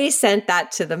 They sent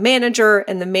that to the manager,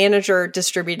 and the manager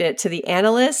distributed it to the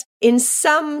analyst in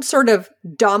some sort of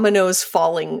dominoes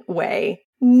falling way.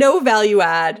 No value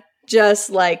add,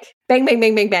 just like bang, bang,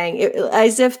 bang, bang, bang.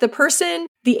 As if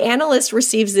the analyst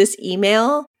receives this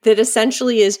email that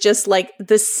essentially is just like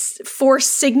this 4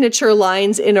 signature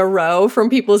lines in a row from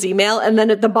people's email. And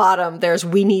then at the bottom, there's,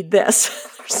 we need this.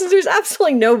 There's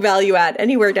absolutely no value add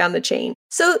anywhere down the chain.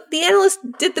 So the analysts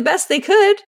did the best they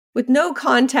could with no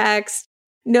context,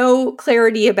 no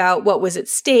clarity about what was at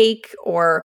stake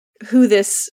or who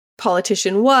this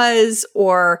politician was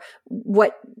or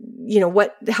what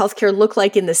healthcare looked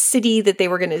like in the city that they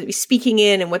were going to be speaking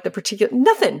in and what the particular,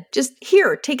 nothing, just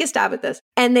here, take a stab at this.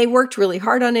 And they worked really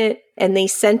hard on it and they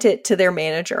sent it to their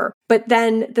manager. But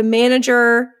then the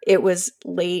manager, it was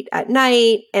late at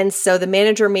night. And so the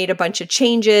manager made a bunch of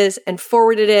changes and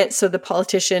forwarded it. So the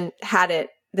politician had it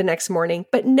the next morning,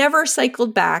 but never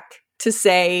cycled back to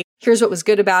say, here's what was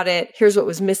good about it. Here's what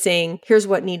was missing. Here's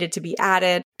what needed to be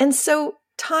added. And so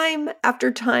time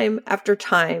after time after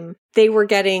time, they were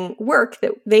getting work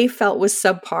that they felt was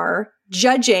subpar,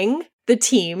 judging the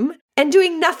team and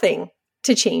doing nothing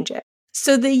to change it.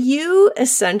 So the U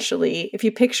essentially, if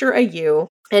you picture a U,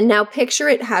 and now picture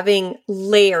it having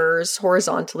layers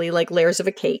horizontally, like layers of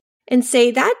a cake, and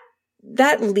say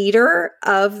that leader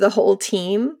of the whole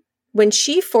team, when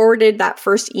she forwarded that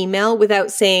first email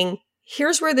without saying,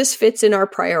 here's where this fits in our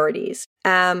priorities,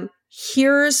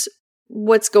 here's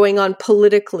what's going on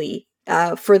politically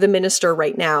for the minister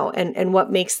right now and what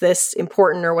makes this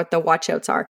important or what the watchouts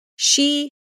are. She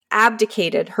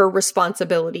abdicated her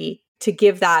responsibility to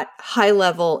give that high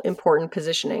level important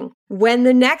positioning. When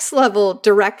the next level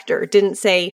director didn't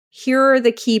say, here are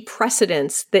the key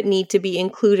precedents that need to be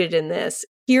included in this.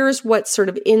 Here's what's sort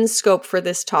of in scope for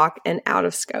this talk and out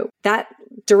of scope. That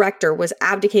director was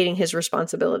abdicating his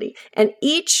responsibility. And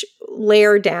each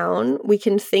layer down, we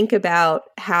can think about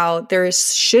how there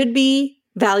should be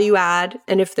value add.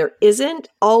 And if there isn't,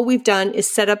 all we've done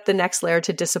is set up the next layer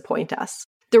to disappoint us.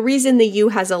 The reason the U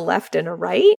has a left and a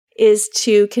right is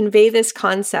to convey this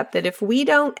concept that if we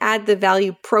don't add the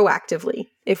value proactively,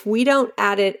 if we don't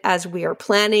add it as we are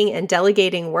planning and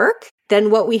delegating work,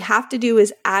 then what we have to do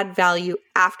is add value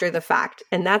after the fact.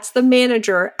 And that's the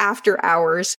manager after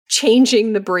hours,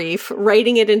 changing the brief,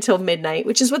 writing it until midnight,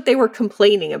 which is what they were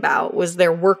complaining about, was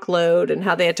their workload and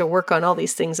how they had to work on all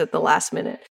these things at the last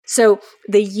minute. So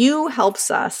the U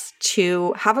helps us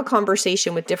to have a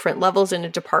conversation with different levels in a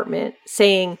department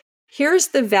saying, here's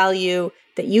the value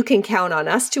that you can count on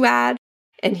us to add,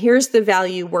 and here's the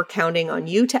value we're counting on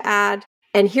you to add,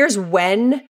 and here's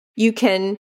when you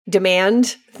can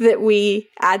demand that we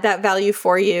add that value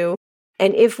for you.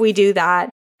 And if we do that,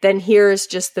 then here's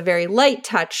just the very light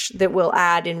touch that we'll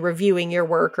add in reviewing your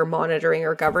work or monitoring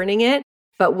or governing it,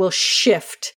 but we'll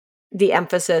shift the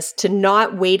emphasis to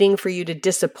not waiting for you to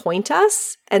disappoint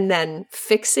us and then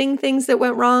fixing things that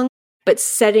went wrong, but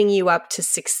setting you up to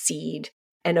succeed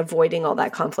and avoiding all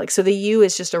that conflict. So the U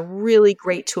is just a really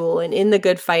great tool. And in the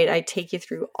Good Fight, I take you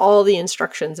through all the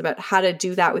instructions about how to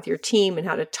do that with your team and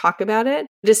how to talk about it.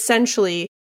 But essentially,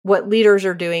 what leaders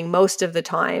are doing most of the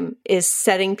time is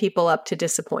setting people up to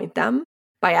disappoint them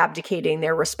by abdicating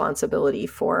their responsibility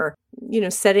for,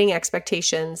 setting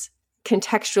expectations,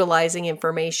 contextualizing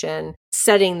information,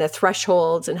 setting the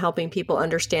thresholds and helping people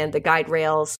understand the guide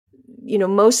rails.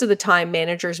 Most of the time,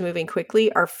 managers moving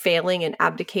quickly are failing and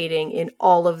abdicating in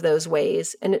all of those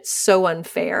ways. And it's so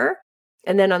unfair.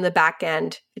 And then on the back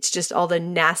end, it's just all the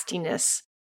nastiness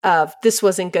of this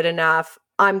wasn't good enough.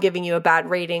 I'm giving you a bad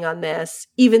rating on this.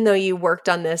 Even though you worked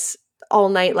on this all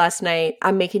night last night,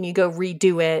 I'm making you go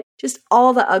redo it. Just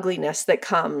all the ugliness that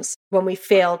comes when we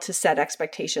fail to set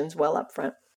expectations well up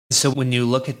front. So when you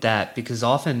look at that, because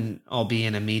often I'll be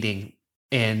in a meeting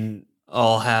and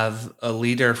I'll have a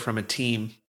leader from a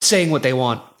team saying what they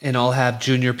want, and I'll have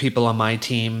junior people on my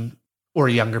team or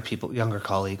younger people, younger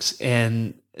colleagues,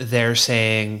 and they're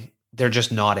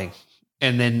just nodding.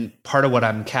 And then part of what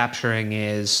I'm capturing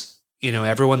is,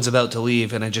 everyone's about to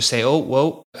leave, and I just say, oh,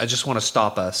 whoa, I just want to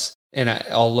stop us. And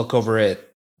I'll look over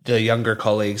at the younger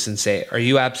colleagues and say, are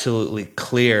you absolutely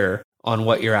clear on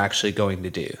what you're actually going to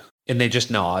do? And they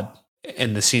just nod.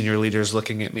 And the senior leader's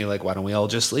looking at me like, why don't we all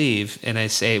just leave? And I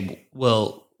say,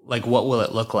 well, what will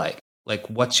it look like?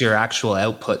 What's your actual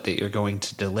output that you're going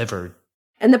to deliver?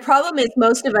 And the problem is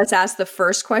most of us ask the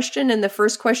first question, and the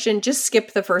first question, just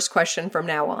skip the first question from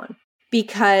now on.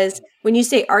 Because when you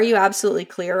say, are you absolutely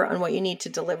clear on what you need to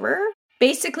deliver?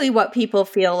 Basically what people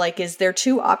feel like is their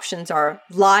two options are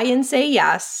lie and say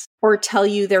yes, or tell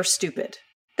you they're stupid.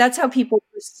 That's how people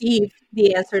perceive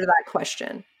the answer to that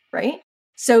question, right?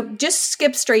 So just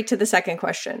skip straight to the second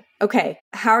question. Okay,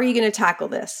 how are you going to tackle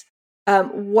this?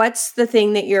 What's the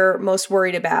thing that you're most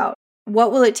worried about?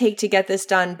 What will it take to get this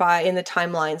done in the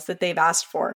timelines that they've asked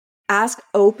for? Ask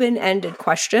open-ended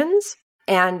questions,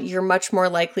 and you're much more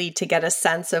likely to get a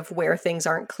sense of where things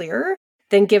aren't clear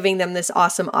than giving them this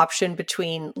awesome option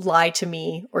between lie to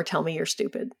me or tell me you're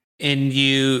stupid. And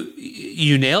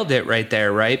you nailed it right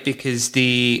there, right? Because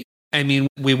we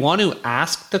want to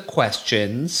ask the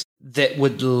questions that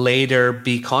would later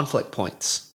be conflict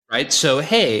points, right? So,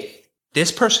 hey,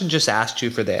 this person just asked you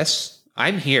for this.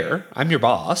 I'm here. I'm your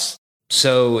boss.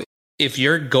 So if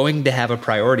you're going to have a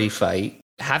priority fight,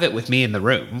 have it with me in the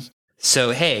room.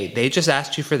 So, hey, they just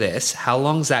asked you for this. How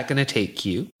long is that going to take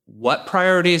you? What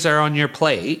priorities are on your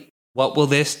plate? What will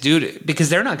this do because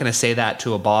they're not going to say that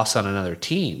to a boss on another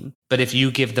team. But if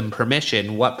you give them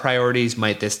permission, what priorities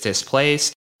might this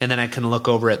displace? And then I can look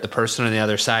over at the person on the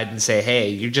other side and say, hey,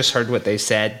 you just heard what they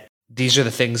said. These are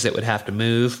the things that would have to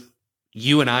move.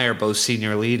 You and I are both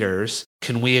senior leaders.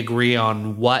 Can we agree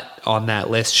on what on that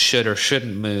list should or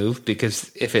shouldn't move?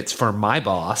 Because if it's for my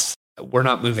boss, we're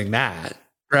not moving that,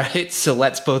 right? So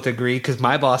let's both agree because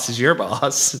my boss is your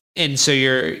boss. And so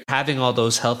you're having all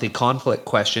those healthy conflict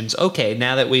questions. Okay,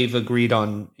 now that we've agreed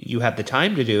on you have the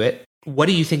time to do it, what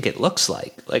do you think it looks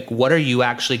like? Like, what are you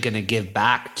actually going to give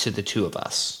back to the two of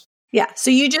us? Yeah. So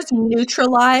you just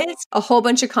neutralize a whole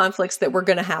bunch of conflicts that were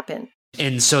going to happen.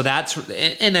 And so that's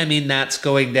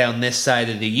going down this side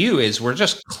of the U is we're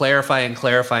just clarifying.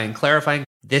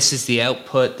 This is the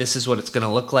output. This is what it's going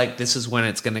to look like. This is when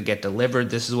it's going to get delivered.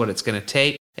 This is what it's going to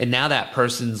take. And now that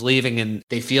person's leaving and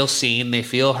they feel seen, they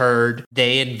feel heard,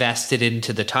 they invested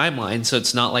into the timeline. So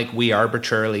it's not like we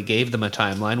arbitrarily gave them a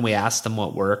timeline. We asked them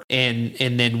what worked. And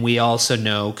then we also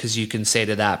know, because you can say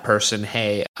to that person,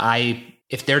 hey,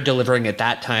 if they're delivering at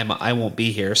that time, I won't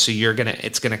be here. So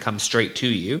it's going to come straight to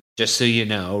you, just so you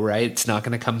know, right? It's not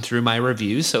going to come through my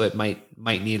review. So it might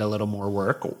need a little more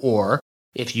work. Or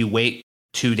if you wait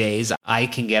 2 days, I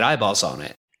can get eyeballs on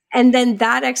it. And then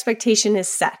that expectation is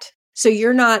set. So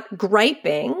you're not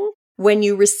griping when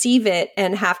you receive it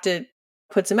and have to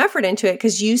put some effort into it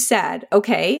because you said,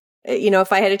 okay,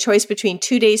 if I had a choice between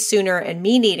 2 days sooner and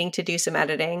me needing to do some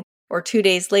editing or 2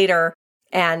 days later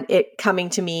and it coming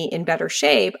to me in better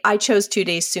shape, I chose 2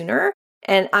 days sooner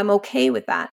and I'm okay with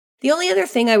that. The only other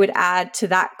thing I would add to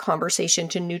that conversation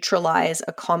to neutralize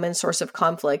a common source of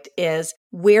conflict is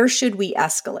where should we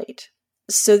escalate?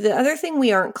 So the other thing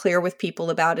we aren't clear with people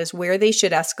about is where they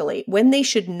should escalate, when they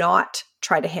should not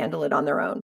try to handle it on their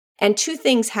own. And two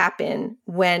things happen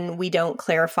when we don't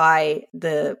clarify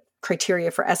the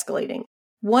criteria for escalating.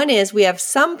 One is we have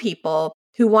some people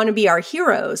who want to be our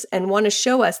heroes and want to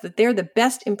show us that they're the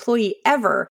best employee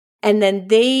ever. And then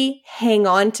they hang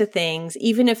on to things,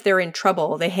 even if they're in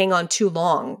trouble, they hang on too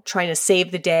long, trying to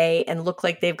save the day and look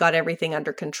like they've got everything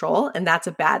under control. And that's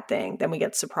a bad thing. Then we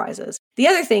get surprises. The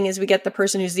other thing is we get the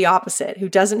person who's the opposite, who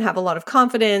doesn't have a lot of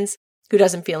confidence, who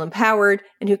doesn't feel empowered,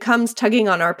 and who comes tugging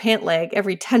on our pant leg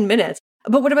every 10 minutes.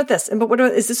 But what about this? And but what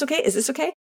about, is this okay? Is this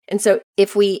okay? And so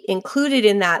if we include it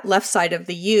in that left side of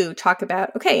the U, talk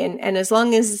about, okay, and as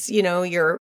long as,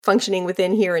 you're functioning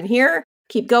within here and here,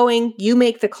 keep going, you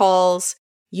make the calls,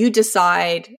 you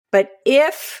decide. But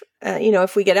if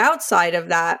we get outside of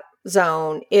that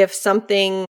zone, if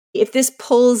this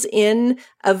pulls in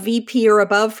a VP or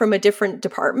above from a different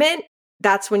department,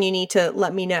 that's when you need to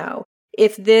let me know.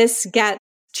 If this gets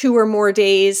 2 or more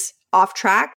days off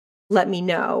track, let me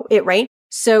know it, right?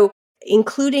 So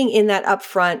including in that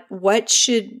upfront, what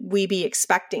should we be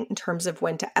expecting in terms of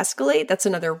when to escalate? That's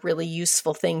another really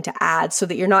useful thing to add so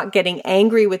that you're not getting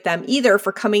angry with them either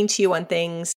for coming to you on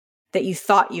things that you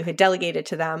thought you had delegated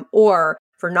to them or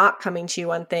for not coming to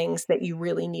you on things that you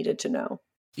really needed to know.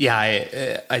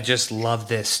 Yeah, I just love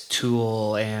this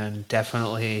tool and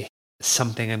definitely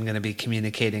something I'm going to be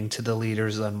communicating to the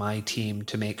leaders on my team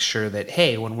to make sure that,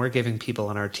 hey, when we're giving people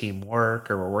on our team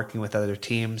work or we're working with other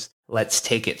teams, let's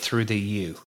take it through the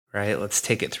U, right? Let's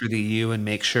take it through the U and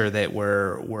make sure that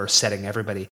we're setting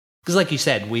everybody. Because like you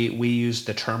said, we use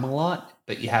the term a lot,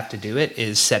 but you have to do it,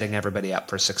 is setting everybody up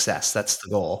for success. That's the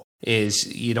goal,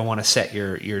 is you don't want to set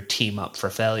your team up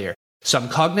for failure. So I'm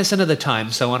cognizant of the time,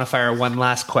 so I want to fire one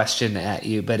last question at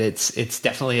you, but it's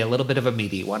definitely a little bit of a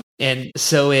meaty one. And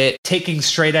so taking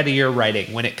straight out of your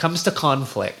writing, when it comes to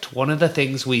conflict, one of the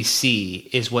things we see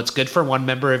is what's good for one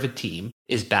member of a team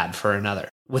is bad for another.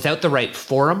 Without the right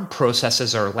forum,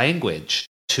 processes, or language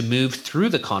to move through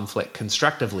the conflict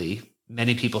constructively,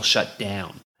 many people shut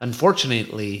down.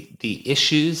 Unfortunately, the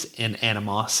issues and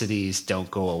animosities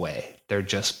don't go away. They're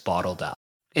just bottled up.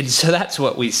 And so that's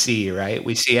what we see, right?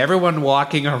 We see everyone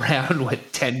walking around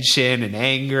with tension and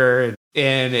anger.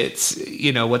 And it's,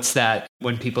 what's that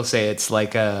when people say it's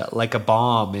like a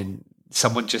bomb and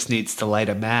someone just needs to light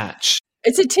a match?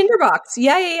 It's a tinderbox.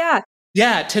 Yeah.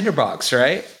 Yeah, tinderbox,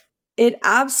 right? It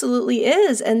absolutely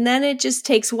is. And then it just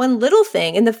takes one little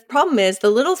thing. And the problem is the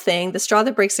little thing, the straw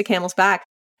that breaks the camel's back,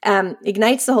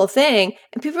 ignites the whole thing.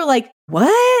 And people are like,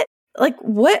 what? Like,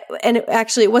 what? And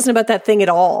it wasn't about that thing at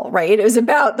all, right? It was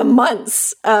about the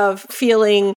months of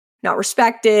feeling not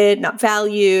respected, not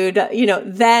valued,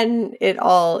 then it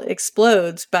all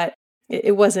explodes. But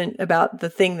it wasn't about the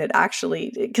thing that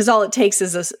actually, because all it takes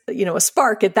is a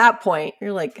spark at that point.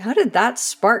 You're like, how did that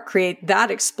spark create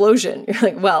that explosion? You're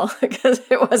like, well, because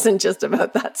it wasn't just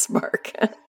about that spark.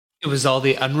 It was all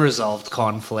the unresolved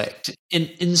conflict.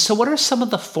 And so what are some of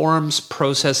the forms,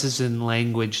 processes, and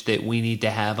language that we need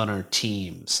to have on our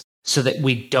teams so that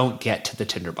we don't get to the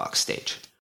tinderbox stage?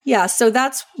 Yeah, so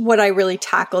that's what I really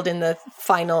tackled in the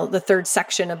third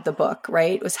section of the book,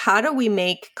 right? It was how do we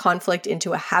make conflict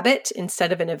into a habit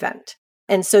instead of an event?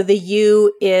 And so the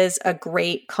U is a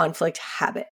great conflict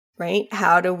habit, right?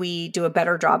 How do we do a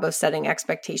better job of setting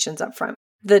expectations up front?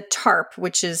 The TARP,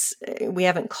 which is, we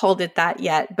haven't called it that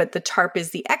yet, but the TARP is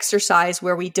the exercise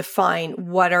where we define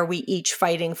what are we each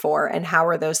fighting for and how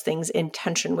are those things in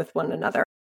tension with one another.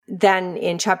 Then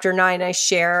in chapter 9, I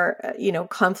share,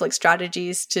 conflict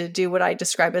strategies to do what I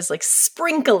describe as like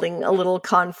sprinkling a little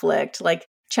conflict, like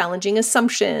challenging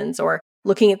assumptions or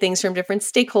looking at things from different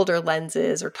stakeholder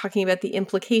lenses or talking about the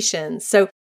implications. So,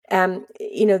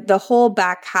 the whole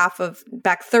back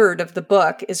third of the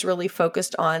book is really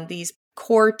focused on these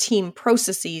core team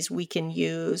processes we can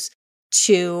use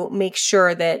to make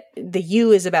sure that the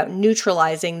U is about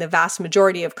neutralizing the vast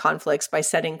majority of conflicts by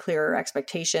setting clearer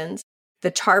expectations. The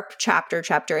TARP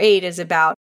chapter 8, is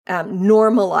about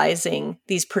normalizing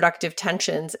these productive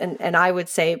tensions. And I would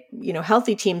say,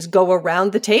 healthy teams go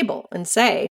around the table and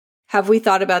say, have we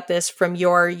thought about this from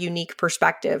your unique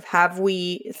perspective? Have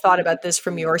we thought about this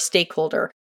from your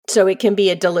stakeholder? So it can be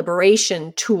a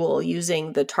deliberation tool,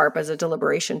 using the TARP as a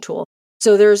deliberation tool.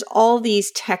 So there's all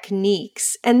these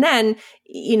techniques. And then,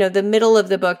 the middle of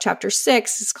the book, chapter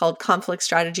 6, is called Conflict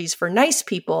Strategies for Nice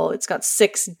People. It's got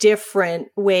 6 different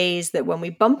ways that when we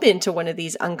bump into one of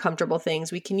these uncomfortable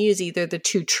things, we can use either the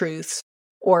 2 truths,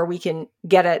 or we can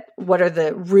get at what are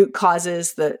the root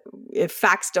causes, if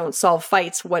facts don't solve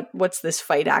fights, what's this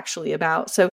fight actually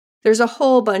about? So there's a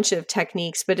whole bunch of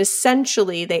techniques, but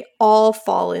essentially they all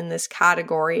fall in this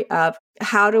category of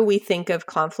how do we think of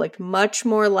conflict much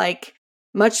more like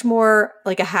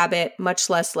a habit, much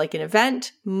less like an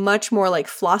event, much more like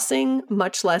flossing,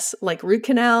 much less like root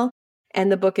canal.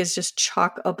 And the book is just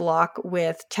chock-a-block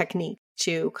with technique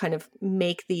to kind of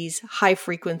make these high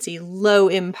frequency, low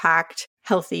impact,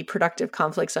 healthy, productive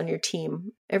conflicts on your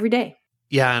team every day.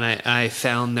 Yeah, and I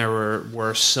found there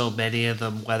were so many of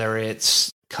them, whether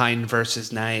it's kind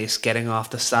versus nice, getting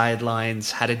off the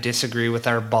sidelines, how to disagree with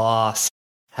our boss,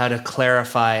 how to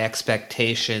clarify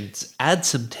expectations, add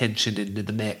some tension into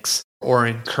the mix, or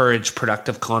encourage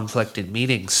productive conflict in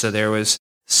meetings. So there was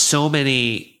so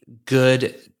many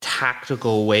good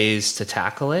tactical ways to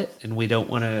tackle it, and we don't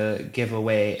want to give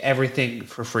away everything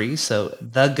for free. So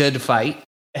The Good Fight,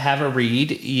 have a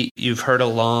read. You've heard a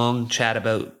long chat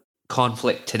about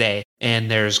conflict today, and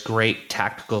there's great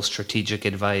tactical strategic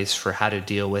advice for how to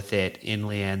deal with it in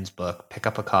Liane's book. Pick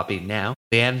up a copy now.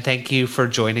 Liane, thank you for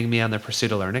joining me on The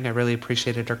Pursuit of Learning. I really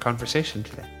appreciated our conversation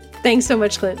today. Thanks so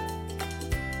much, Clint.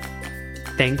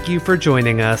 Thank you for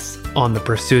joining us on The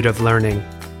Pursuit of Learning.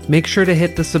 Make sure to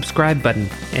hit the subscribe button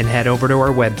and head over to our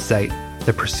website,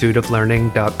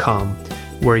 thepursuitoflearning.com,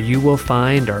 where you will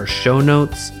find our show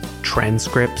notes,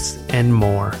 transcripts, and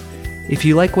more. If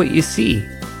you like what you see,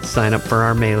 sign up for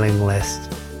our mailing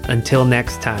list. Until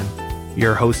next time,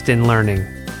 your host in learning,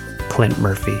 Clint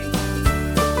Murphy.